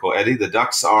faceoff circle, Eddie. The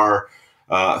Ducks are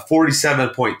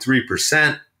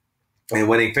 47.3% and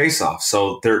winning faceoffs.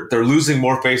 So they're losing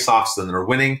more faceoffs than they're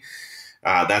winning.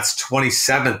 That's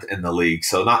 27th in the league.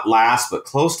 So not last, but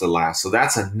close to last. So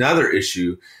that's another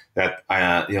issue that,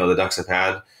 the Ducks have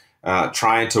had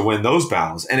trying to win those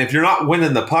battles. And if you're not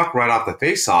winning the puck right off the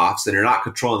faceoffs and you're not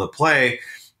controlling the play,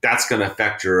 that's going to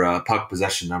affect your puck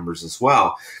possession numbers as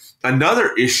well.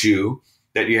 Another issue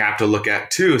that you have to look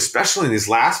at too, especially in these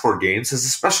last 4 games, is the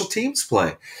special teams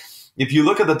play. If you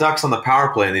look at the Ducks on the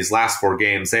power play in these last 4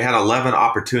 games, they had 11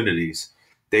 opportunities.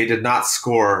 They did not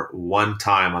score 1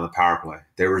 time on the power play.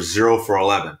 They were 0 for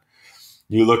 11.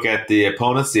 You look at the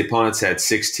opponents had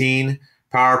 16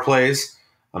 power plays.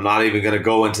 I'm not even going to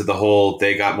go into the whole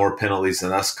they got more penalties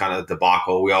than us kind of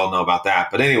debacle. We all know about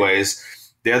that. But anyways,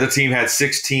 the other team had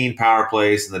 16 power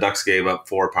plays, and the Ducks gave up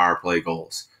 4 power play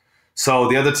goals. So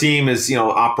the other team is,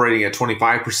 operating at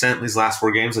 25% in these last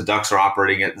 4 games. The Ducks are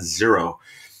operating at 0.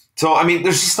 So, I mean,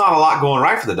 there's just not a lot going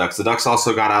right for the Ducks. The Ducks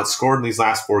also got outscored in these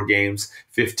last 4 games,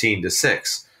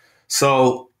 15-6.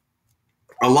 So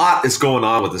a lot is going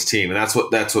on with this team, and that's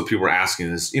what people are asking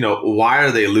is, why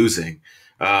are they losing?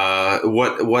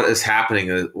 What is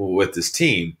happening with this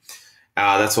team?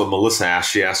 That's what Melissa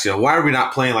asked. She asked, why are we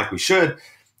not playing like we should?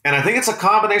 And I think it's a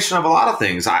combination of a lot of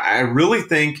things. I really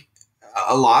think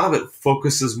a lot of it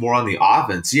focuses more on the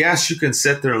offense. Yes, you can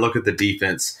sit there and look at the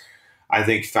defense. I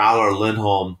think Fowler,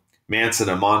 Lindholm, Manson,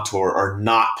 and Montour are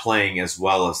not playing as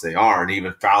well as they are. And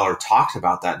even Fowler talked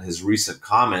about that in his recent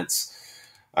comments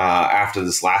after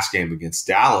this last game against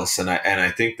Dallas. And I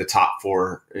think the top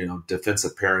 4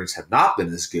 defensive pairings have not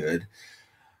been as good.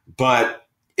 But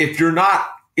if you're not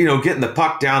getting the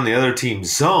puck down the other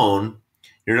team's zone,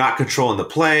 you're not controlling the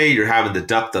play. You're having to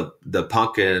dump the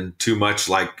puck in too much,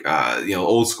 like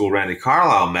old school Randy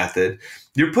Carlyle method.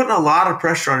 You're putting a lot of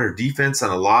pressure on your defense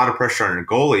and a lot of pressure on your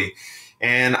goalie.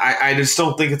 And I just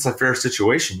don't think it's a fair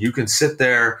situation. You can sit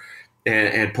there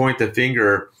and point the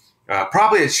finger,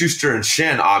 probably at Schuster and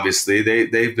Shen. Obviously,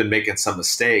 they've been making some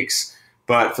mistakes.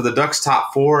 But for the Ducks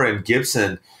top 4 and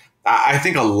Gibson, I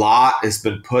think a lot has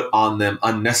been put on them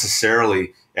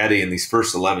unnecessarily, Eddie, in these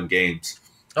first 11 games.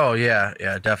 Oh, yeah,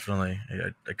 definitely.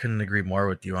 I couldn't agree more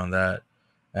with you on that.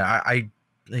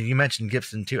 You mentioned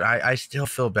Gibson, too. I still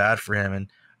feel bad for him. And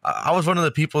I was one of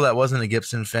the people that wasn't a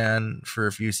Gibson fan for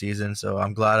a few seasons, so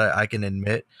I'm glad I can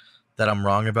admit that I'm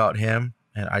wrong about him.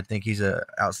 And I think he's an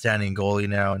outstanding goalie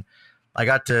now. And I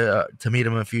got to meet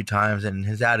him a few times, and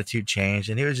his attitude changed.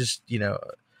 And he was just,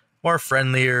 more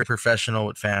friendlier, professional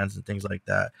with fans and things like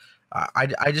that.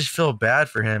 I just feel bad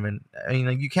for him. And I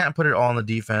mean, you can't put it all on the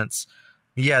defense.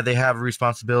 Yeah, they have a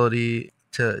responsibility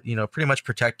to, pretty much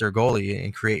protect their goalie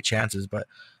and create chances. But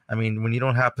I mean, when you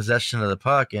don't have possession of the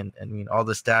puck and I mean, all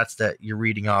the stats that you're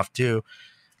reading off too,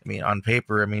 I mean, on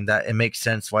paper, I mean, that it makes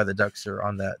sense why the Ducks are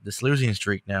on this losing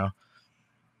streak now.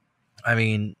 I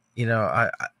mean,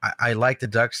 I like the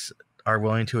Ducks are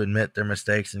willing to admit their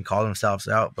mistakes and call themselves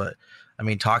out. But I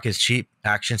mean, talk is cheap.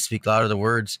 Actions speak louder than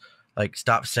words. Like,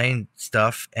 stop saying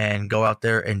stuff and go out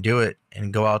there and do it,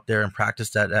 and go out there and practice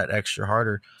that extra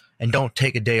harder. And don't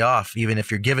take a day off, even if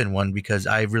you're given one, because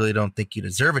I really don't think you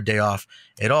deserve a day off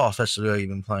at all, especially the way you've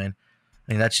been playing.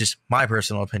 I mean, that's just my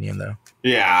personal opinion, though.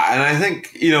 Yeah, and I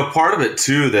think, part of it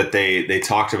too that they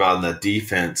talked about in the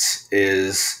defense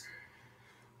is,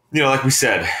 like we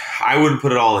said, I wouldn't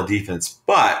put it all in defense,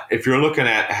 but if you're looking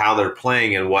at how they're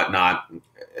playing and whatnot,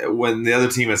 when the other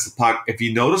team has the puck, if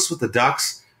you notice with the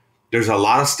Ducks, there's a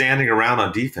lot of standing around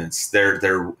on defense.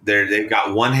 They've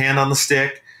got one hand on the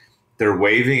stick. They're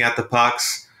waving at the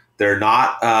pucks. They're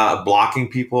not blocking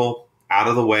people out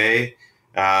of the way.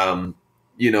 That's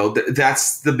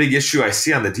the big issue I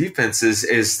see on the defense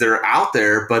is they're out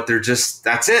there, but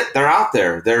that's it. They're out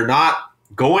there. They're not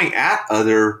going at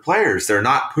other players. They're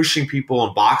not pushing people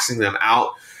and boxing them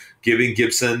out, giving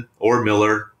Gibson or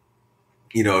Miller,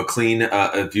 a clean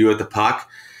view at the puck.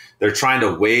 They're trying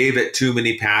to wave at too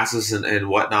many passes and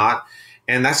whatnot.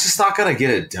 And that's just not going to get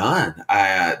it done.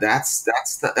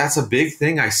 That's a big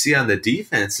thing I see on the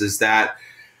defense is that,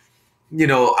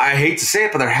 I hate to say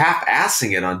it, but they're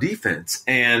half-assing it on defense.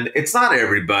 And it's not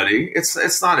everybody.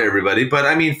 It's not everybody. But,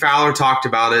 I mean, Fowler talked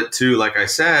about it too, like I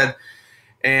said.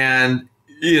 And,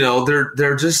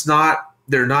 they're just not –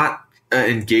 they're not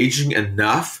engaging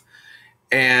enough.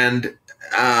 And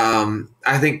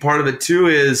I think part of it too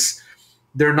is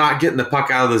they're not getting the puck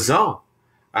out of the zone.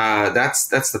 That's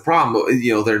the problem.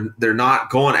 They're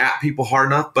not going at people hard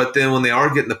enough, but then when they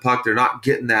are getting the puck, they're not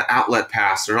getting that outlet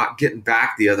pass. They're not getting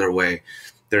back the other way.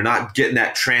 They're not getting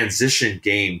that transition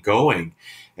game going.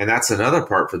 And that's another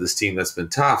part for this team that's been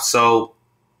tough. So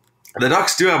the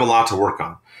Ducks do have a lot to work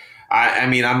on.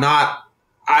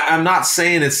 I'm not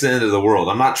saying it's the end of the world.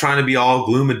 I'm not trying to be all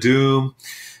gloom and doom.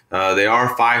 They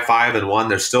are 5-5-1.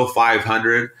 They're still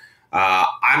 500.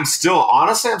 I'm still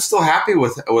happy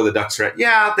with where the Ducks are at.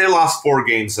 Yeah, they lost 4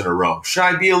 games in a row. Should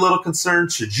I be a little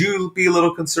concerned? Should you be a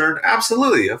little concerned?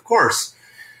 Absolutely, of course.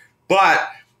 But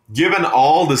given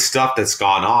all the stuff that's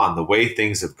gone on, the way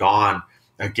things have gone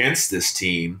against this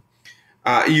team,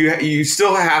 you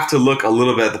still have to look a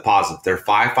little bit at the positive. They're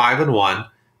 5-5-1.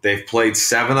 They've played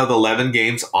 7 of the 11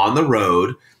 games on the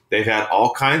road. They've had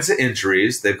all kinds of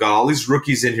injuries. They've got all these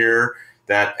rookies in here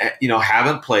that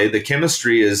haven't played. The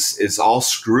chemistry is all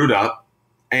screwed up.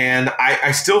 And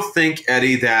I still think,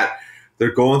 Eddie, that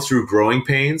they're going through growing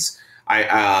pains.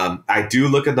 I do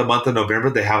look at the month of November.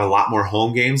 They have a lot more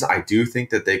home games. I do think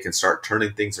that they can start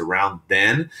turning things around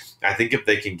then. I think if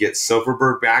they can get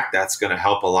Silverberg back, that's going to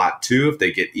help a lot too. If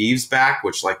they get Eves back,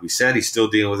 which like we said, he's still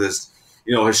dealing with his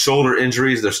shoulder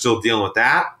injuries. They're still dealing with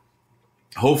that.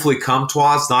 Hopefully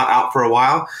Comtois not out for a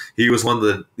while. He was one of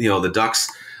the Ducks'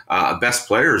 best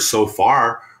players so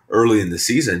far early in the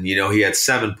season. He had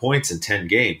 7 points in 10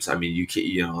 games. I mean,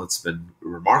 it's been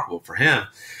remarkable for him.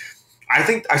 I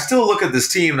think I still look at this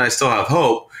team and I still have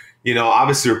hope.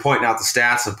 Obviously we're pointing out the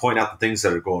stats and pointing out the things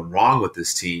that are going wrong with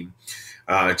this team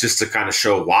just to kind of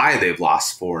show why they've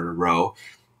lost 4 in a row.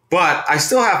 But I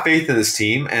still have faith in this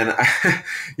team. And,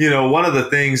 one of the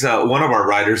things, one of our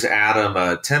writers, Adam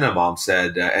Tenenbaum,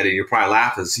 said, Eddie, you'll probably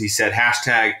laugh, is he said,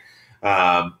 hashtag,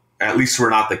 at least we're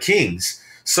not the Kings.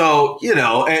 So,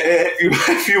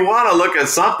 if you want to look at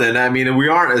something, I mean, we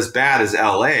aren't as bad as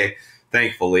LA,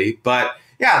 thankfully. But,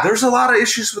 yeah, there's a lot of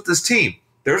issues with this team.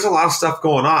 There's a lot of stuff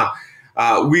going on.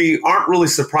 We aren't really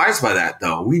surprised by that,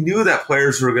 though. We knew that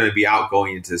players were going to be out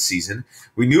going into the season.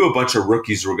 We knew a bunch of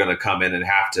rookies were going to come in and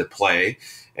have to play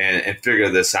and figure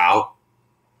this out.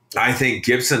 I think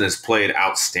Gibson has played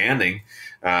outstanding,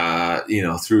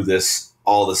 through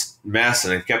all this mess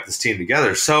and kept this team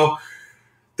together. So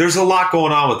there's a lot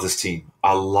going on with this team,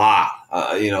 a lot.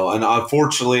 And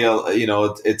unfortunately,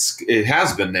 it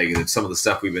has been negative. Some of the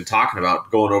stuff we've been talking about,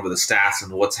 going over the stats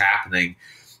and what's happening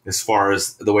as far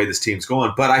as the way this team's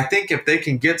going. But I think if they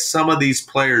can get some of these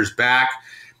players back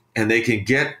and they can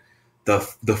get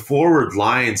the forward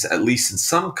lines at least in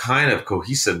some kind of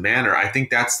cohesive manner, I think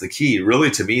that's the key.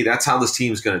 Really, to me, that's how this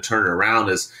team's going to turn it around.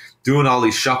 Is doing all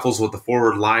these shuffles with the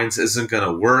forward lines isn't going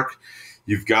to work.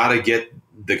 You've got to get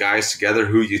the guys together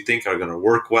who you think are going to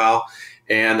work well.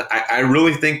 And I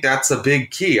really think that's a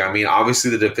big key. I mean,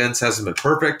 obviously the defense hasn't been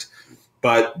perfect,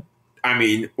 but I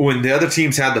mean, when the other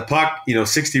teams had the puck,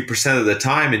 60% of the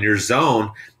time in your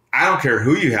zone, I don't care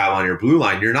who you have on your blue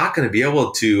line, you're not going to be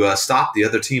able to stop the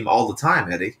other team all the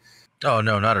time, Eddie. Oh,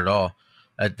 no, not at all.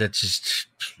 That's just,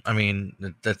 I mean,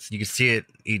 you can see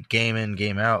it game in,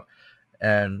 game out.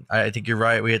 And I think you're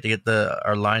right. We have to get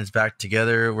our lines back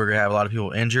together. We're going to have a lot of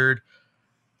people injured.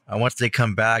 Once they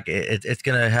come back, it's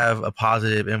going to have a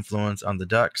positive influence on the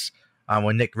Ducks.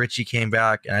 When Nick Ritchie came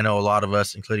back, and I know a lot of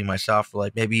us, including myself, were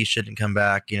like, maybe he shouldn't come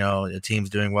back. The team's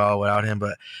doing well without him.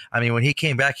 But, I mean, when he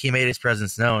came back, he made his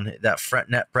presence known, that front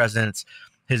net presence,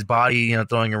 his body,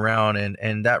 throwing around.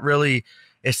 And that really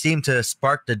it seemed to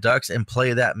spark the Ducks and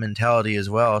play that mentality as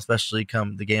well, especially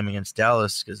come the game against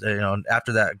Dallas. Because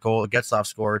after that goal Getzlaf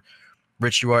scored,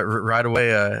 Richie right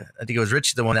away. I think it was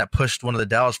Richie the one that pushed one of the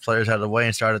Dallas players out of the way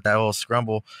and started that whole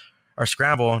scramble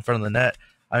in front of the net.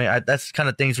 I mean, that's kind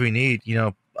of things we need.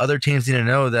 Other teams need to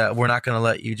know that we're not going to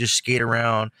let you just skate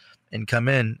around and come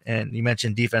in. And you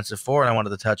mentioned defensive forward. I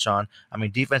wanted to touch on. I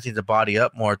mean, defense needs to body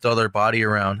up more, throw their body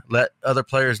around, let other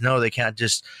players know they can't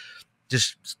just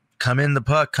come in the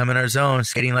puck, come in our zone,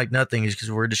 skating like nothing, because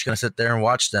we're just going to sit there and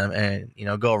watch them and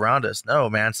go around us. No,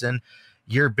 Manson,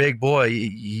 you're a big boy.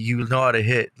 You know how to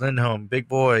hit. Lindholm, big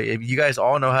boy. If you guys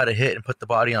all know how to hit and put the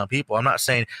body on people. I'm not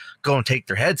saying go and take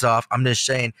their heads off. I'm just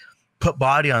saying put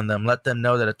body on them. Let them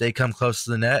know that if they come close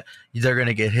to the net, they're going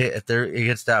to get hit. If they're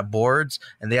against that boards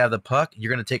and they have the puck,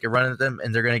 you're going to take a run at them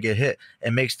and they're going to get hit.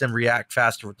 It makes them react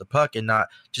faster with the puck and not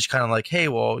just kind of like, hey,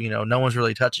 well, no one's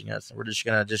really touching us. We're just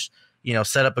going to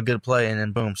set up a good play and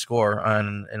then boom, score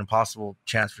on an impossible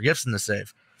chance for Gibson to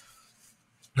save.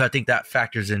 I think that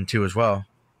factors in too as well.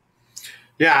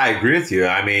 Yeah, I agree with you.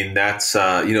 I mean, that's,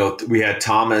 we had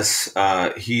Thomas.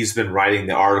 He's been writing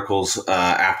the articles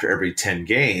after every 10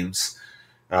 games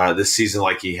this season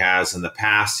like he has in the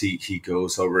past. He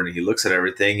goes over and he looks at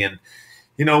everything. And,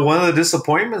 one of the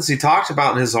disappointments he talked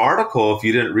about in his article, if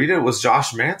you didn't read it, was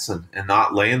Josh Manson and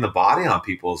not laying the body on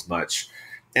people as much.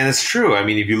 And it's true. I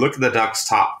mean, if you look at the Ducks'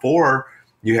 top four,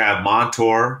 you have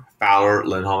Montour, Fowler,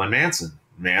 Lindholm, and Manson.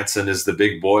 Manson is the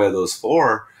big boy of those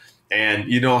four.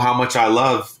 And you know how much I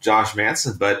love Josh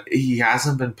Manson, but he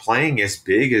hasn't been playing as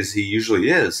big as he usually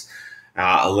is.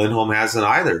 Lindholm hasn't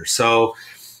either. So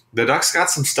the Ducks got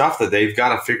some stuff that they've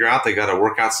got to figure out. They got to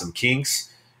work out some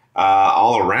kinks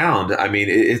all around. I mean,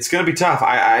 it's going to be tough.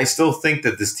 I still think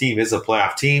that this team is a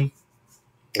playoff team.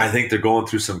 I think they're going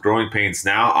through some growing pains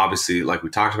now. Obviously, like we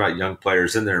talked about, young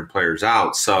players in there and players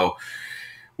out. So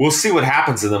we'll see what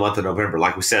happens in the month of November.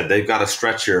 Like we said, they've got a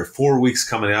stretch here, 4 weeks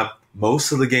coming up.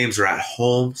 Most of the games are at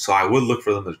home, so I would look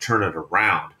for them to turn it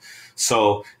around.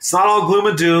 So it's not all gloom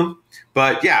and doom,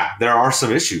 but yeah, there are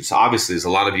some issues. Obviously, as a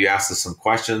lot of you asked us some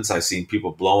questions, I've seen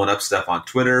people blowing up stuff on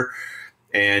Twitter.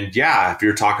 And yeah, if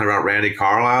you're talking about Randy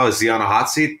Carlyle, is he on a hot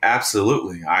seat?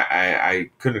 Absolutely. I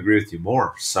couldn't agree with you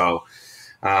more. So,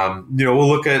 we'll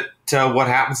look at what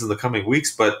happens in the coming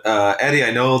weeks. But Eddie,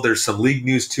 I know there's some league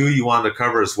news too you wanted to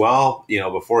cover as well,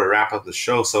 before we wrap up the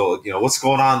show. So, what's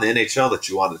going on in the NHL that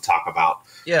you wanted to talk about?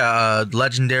 Yeah,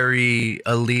 legendary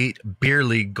elite beer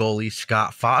league goalie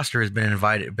Scott Foster has been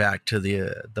invited back to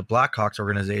the Blackhawks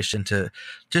organization to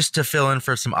fill in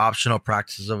for some optional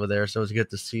practices over there. So it's good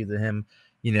to see him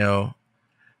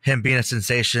being a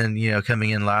sensation, coming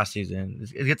in last season.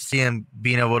 It's good to see him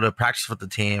being able to practice with the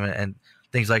team and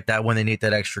things like that when they need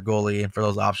that extra goalie and for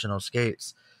those optional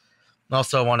skates.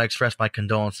 Also, I want to express my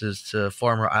condolences to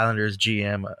former Islanders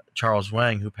GM Charles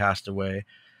Wang, who passed away.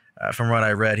 From what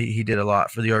I read, he did a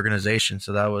lot for the organization,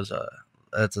 so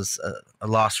that's a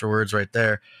loss for words right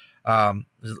there. A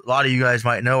lot of you guys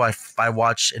might know I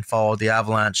watch and follow the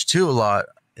Avalanche too a lot.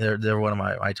 They're one of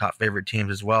my top favorite teams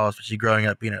as well, especially growing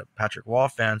up being a Patrick Wall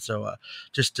fan. So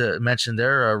just to mention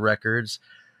their records,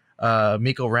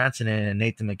 Mikko Rantanen and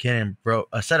Nathan MacKinnon broke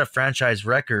a set of franchise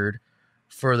record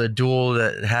for the duel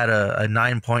that had a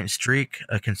 9-point streak,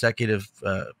 a consecutive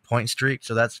point streak.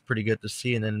 So that's pretty good to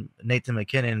see. And then Nathan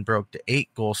MacKinnon broke the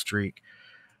 8-goal streak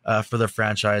for the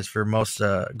franchise for most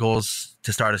goals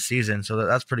to start a season. So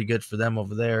that's pretty good for them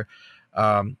over there.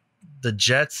 The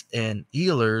Jets and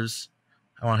Ehlers,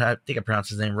 I think I pronounced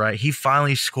his name right. He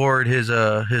finally scored his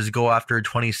goal after a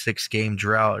 26-game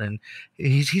drought, and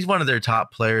he's one of their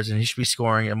top players, and he should be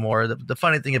scoring it more. The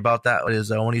funny thing about that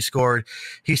is when he scored,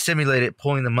 he simulated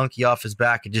pulling the monkey off his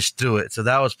back and just threw it. So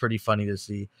that was pretty funny to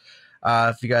see.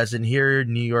 If you guys didn't hear,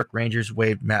 New York Rangers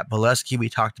waived Matt Bolesky. We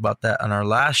talked about that on our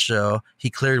last show. He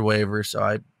cleared waivers, so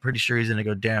I'm pretty sure he's going to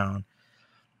go down.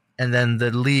 And then the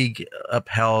league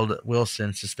upheld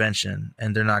Wilson's suspension,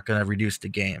 and they're not going to reduce the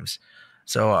games.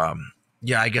 So,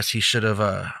 I guess he should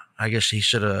have.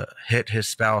 Hit his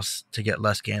spouse to get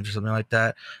less games or something like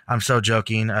that. I'm so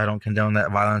joking. I don't condone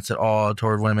that violence at all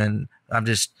toward women. I'm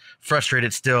just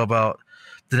frustrated still about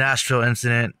the Nashville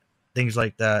incident, things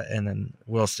like that, and then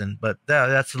Wilson. But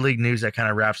that's the league news that kind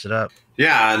of wraps it up.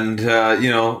 Yeah, and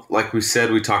like we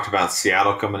said, we talked about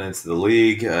Seattle coming into the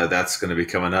league. That's going to be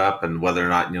coming up, and whether or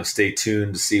not stay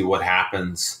tuned to see what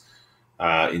happens.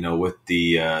 With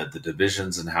the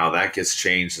divisions and how that gets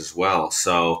changed as well.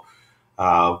 So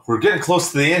we're getting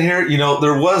close to the end here.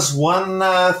 There was one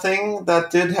thing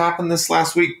that did happen this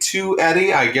last week too,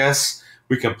 Eddie. I guess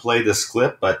we can play this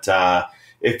clip, but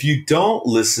if you don't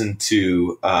listen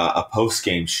to a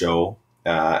post-game show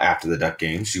after the Duck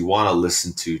games, you want to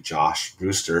listen to Josh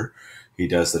Brewster. He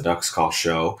does the Ducks Call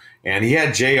show, and he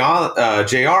had JR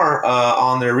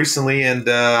on there recently, and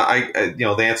I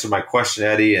they answered my question,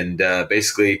 Eddie, and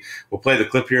basically we'll play the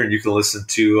clip here, and you can listen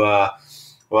to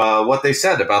what they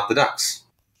said about the Ducks.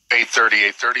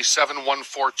 830,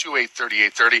 714-2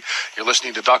 830. You're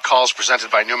listening to Duck Calls presented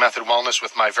by New Method Wellness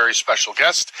with my very special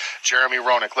guest, Jeremy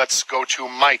Roenick. Let's go to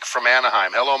Mike from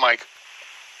Anaheim. Hello, Mike.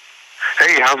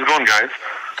 Hey, how's it going, guys?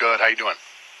 Good. How you doing?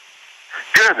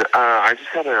 Good. I just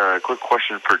had a quick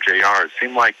question for JR. It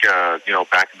seemed like,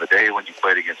 back in the day when you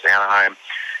played against Anaheim,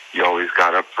 you always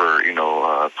got up for,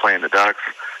 playing the Ducks,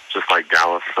 just like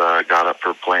Dallas got up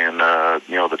for playing,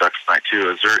 the Ducks tonight,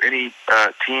 too. Is there any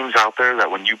teams out there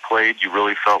that when you played, you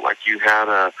really felt like you had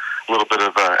a little bit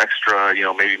of extra,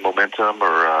 maybe momentum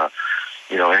or,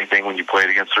 anything when you played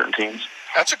against certain teams?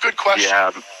 That's a good question.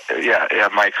 Yeah,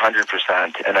 Mike,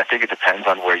 100%. And I think it depends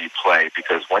on where you play,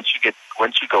 because once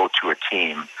you go to a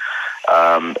team,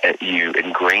 you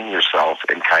ingrain yourself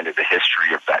in kind of the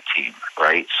history of that team,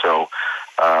 right? So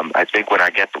I think when I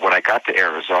got to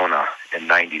Arizona in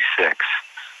 '96,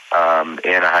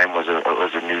 Anaheim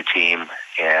was a new team,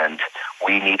 and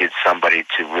we needed somebody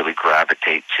to really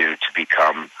gravitate to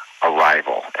become a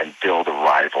rival and build a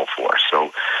rival for.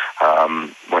 So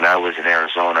when I was in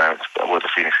Arizona with the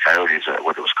Phoenix Coyotes,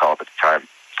 what it was called at the time,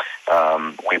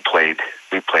 we played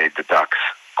the Ducks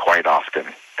quite often,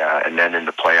 and then in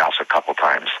the playoffs a couple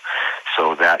times.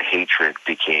 So that hatred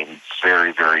became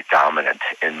very, very dominant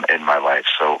in my life.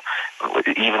 So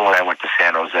even when I went to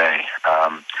San Jose,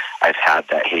 I've had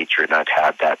that hatred and I've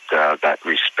had that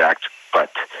respect,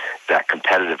 but that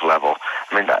competitive level.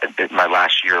 I mean, my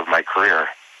last year of my career,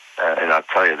 and I'll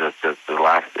tell you that the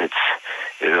last,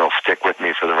 it'll stick with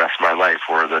me for the rest of my life.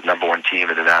 We're the number one team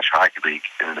in the National Hockey League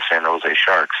in the San Jose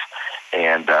Sharks,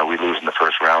 and we lose in the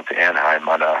first round to Anaheim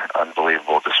on an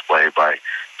unbelievable display by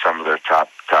some of their top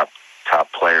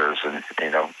players, and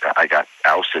I got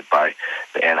ousted by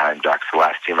the Anaheim Ducks, the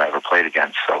last team I ever played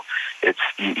against. So it's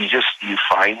you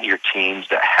find your teams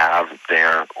that have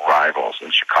their rivals. In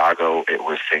Chicago, it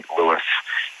was St. Louis,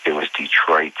 it was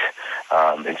Detroit.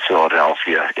 In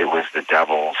Philadelphia, it was the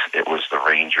Devils, it was the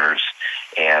Rangers,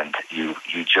 and you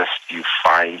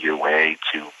find your way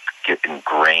to get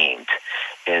ingrained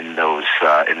in those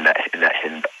in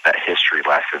that history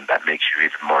lesson that makes you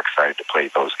even more excited to play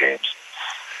those games.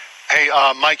 Hey,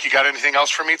 Mike, you got anything else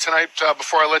for me tonight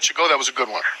before I let you go? That was a good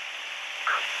one.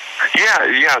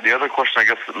 Yeah. The other question, I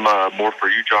guess, more for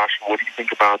you, Josh. What do you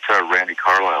think about Randy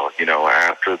Carlyle?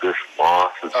 After this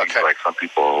loss, it seems like some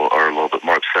people are a little bit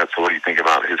more upset. So what do you think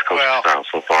about his coaching style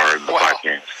so far in the 5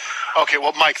 games? Okay,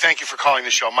 well, Mike, thank you for calling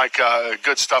the show. Mike,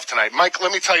 good stuff tonight. Mike,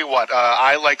 let me tell you what.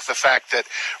 I like the fact that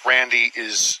Randy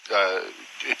is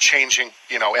changing,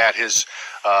 at his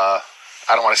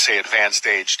I don't want to say advanced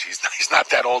age. He's not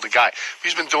that old a guy.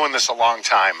 He's been doing this a long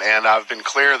time, and I've been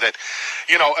clear that,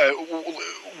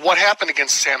 what happened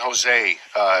against San Jose,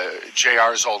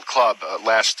 JR's old club,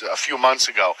 a few months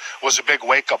ago, was a big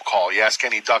wake-up call. You ask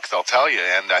any Duck, they'll tell you,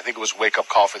 and I think it was a wake-up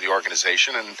call for the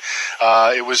organization, and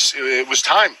it was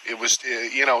time. It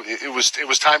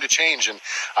was time to change, and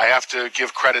I have to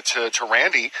give credit to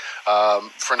Randy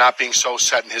for not being so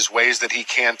set in his ways that he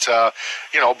can't,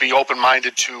 be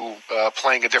open-minded to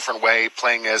playing a different way,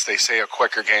 playing, as they say, a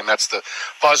quicker game. That's the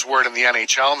buzzword in the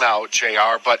NHL now,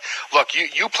 JR. But look,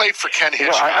 you played for Ken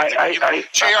Hitchcock. JR, you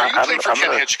played for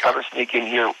Ken Hitchcock. I'm going to sneak in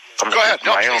here. Go ahead.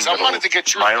 No, please. I wanted to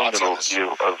get your thoughts on this.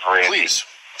 View of Randy. Please.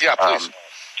 Yeah, please.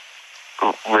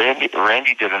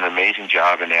 Randy did an amazing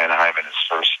job in Anaheim in his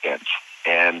first stint,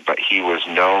 but he was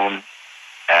known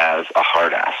as a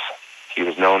hard ass. He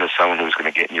was known as someone who was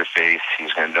going to get in your face. He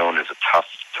was known as a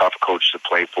tough coach to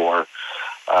play for.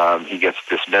 He gets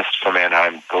dismissed from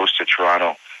Anaheim, goes to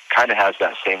Toronto, kind of has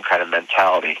that same kind of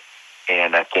mentality,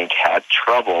 and I think had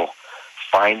trouble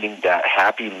finding that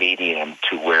happy medium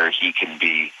to where he can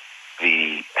be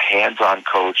the hands-on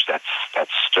coach that's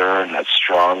stern, that's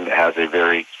strong, that has a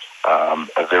very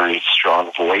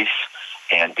strong voice,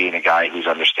 and being a guy who's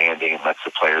understanding and lets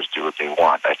the players do what they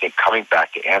want. I think coming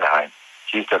back to Anaheim,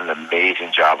 he's done an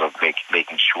amazing job of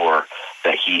making sure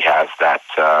that he has that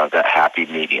happy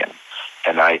medium.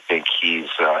 And I think he's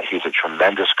a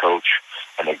tremendous coach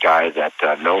and a guy that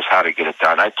knows how to get it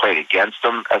done. I played against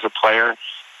him as a player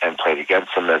and played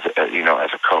against him as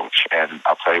a coach. And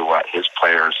I'll tell you what, his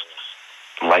players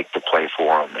like to play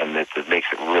for him, and it makes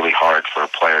it really hard for a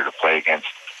player to play against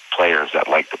players that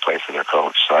like to play for their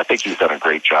coach. So I think he's done a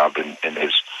great job in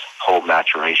his whole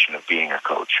maturation of being a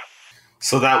coach.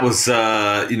 So that was,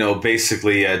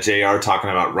 basically JR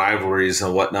talking about rivalries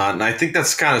and whatnot. And I think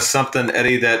that's kind of something,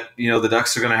 Eddie, that, the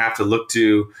Ducks are going to have to look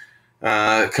to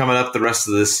coming up the rest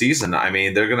of this season. I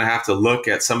mean, they're going to have to look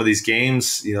at some of these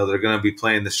games. They're going to be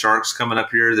playing the Sharks coming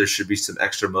up here. There should be some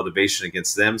extra motivation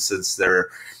against them since they're,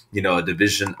 a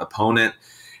division opponent.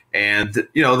 And, they're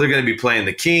going to be playing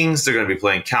the Kings. They're going to be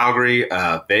playing Calgary,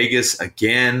 Vegas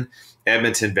again,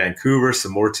 Edmonton, Vancouver,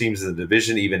 some more teams in the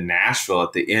division, even Nashville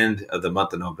at the end of the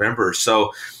month of November.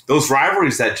 So those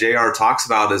rivalries that JR talks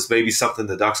about is maybe something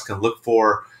the Ducks can look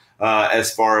for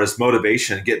as far as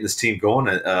motivation and getting this team going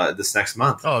this next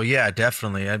month. Oh, yeah,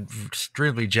 definitely. I'm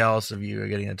extremely jealous of you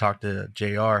getting to talk to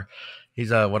JR.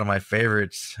 He's one of my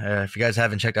favorites. If you guys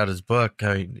haven't checked out his book,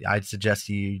 I'd suggest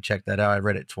you check that out. I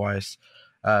read it twice.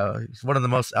 He's one of the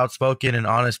most outspoken and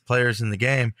honest players in the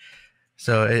game.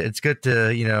 So it's good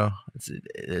to,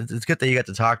 it's good that you got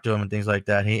to talk to him and things like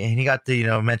that. He got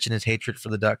to, mention his hatred for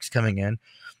the Ducks coming in.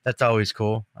 That's always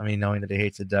cool. I mean, knowing that he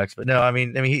hates the Ducks, but no, I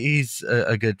mean, he's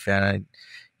a good fan.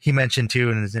 He mentioned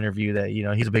too in his interview that,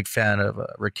 he's a big fan of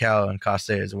Raquel and Coste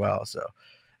as well. So,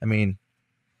 I mean,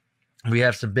 we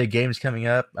have some big games coming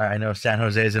up. I know San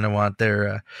Jose is going to want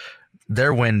their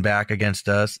win back against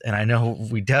us. And I know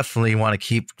we definitely want to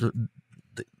keep the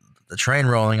train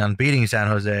rolling on beating San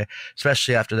Jose,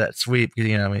 especially after that sweep.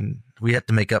 We have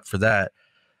to make up for that.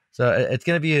 So it's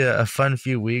going to be a fun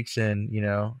few weeks, and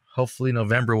hopefully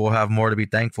November we'll have more to be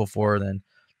thankful for than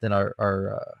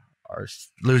our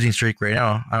losing streak right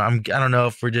now. I don't know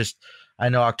if I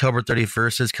know October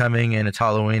 31st is coming and it's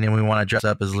Halloween and we want to dress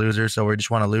up as losers, so we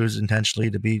just want to lose intentionally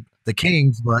to beat the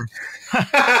Kings. But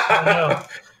I don't know.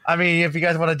 I mean, if you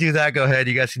guys want to do that, go ahead.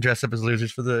 You guys can dress up as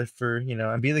losers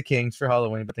and be the Kings for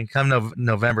Halloween. But then come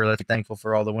November, let's be thankful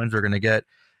for all the wins we're going to get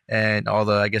and all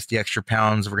the extra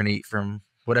pounds we're going to eat from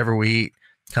whatever we eat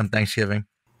come Thanksgiving.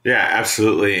 Yeah,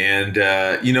 absolutely. And,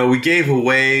 we gave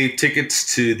away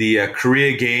tickets to the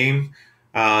Korea game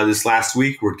this last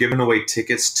week. We're giving away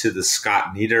tickets to the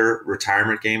Scott Nieder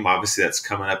retirement game. Obviously, that's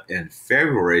coming up in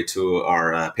February to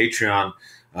our Patreon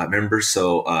members.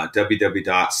 So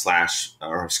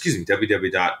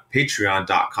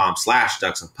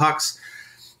www.patreon.com/DucksNPucks.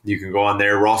 You can go on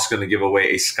there. We're also going to give away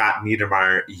a Scott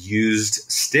Niedermayer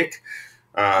used stick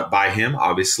by him,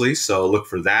 obviously. So look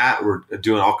for that. We're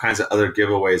doing all kinds of other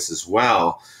giveaways as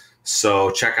well.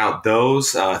 So check out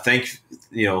those. Thank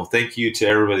you to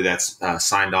everybody that's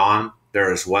signed on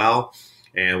there as well.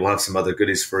 And we'll have some other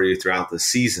goodies for you throughout the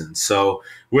season. So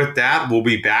with that, we'll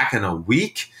be back in a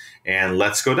week. And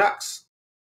let's go Ducks.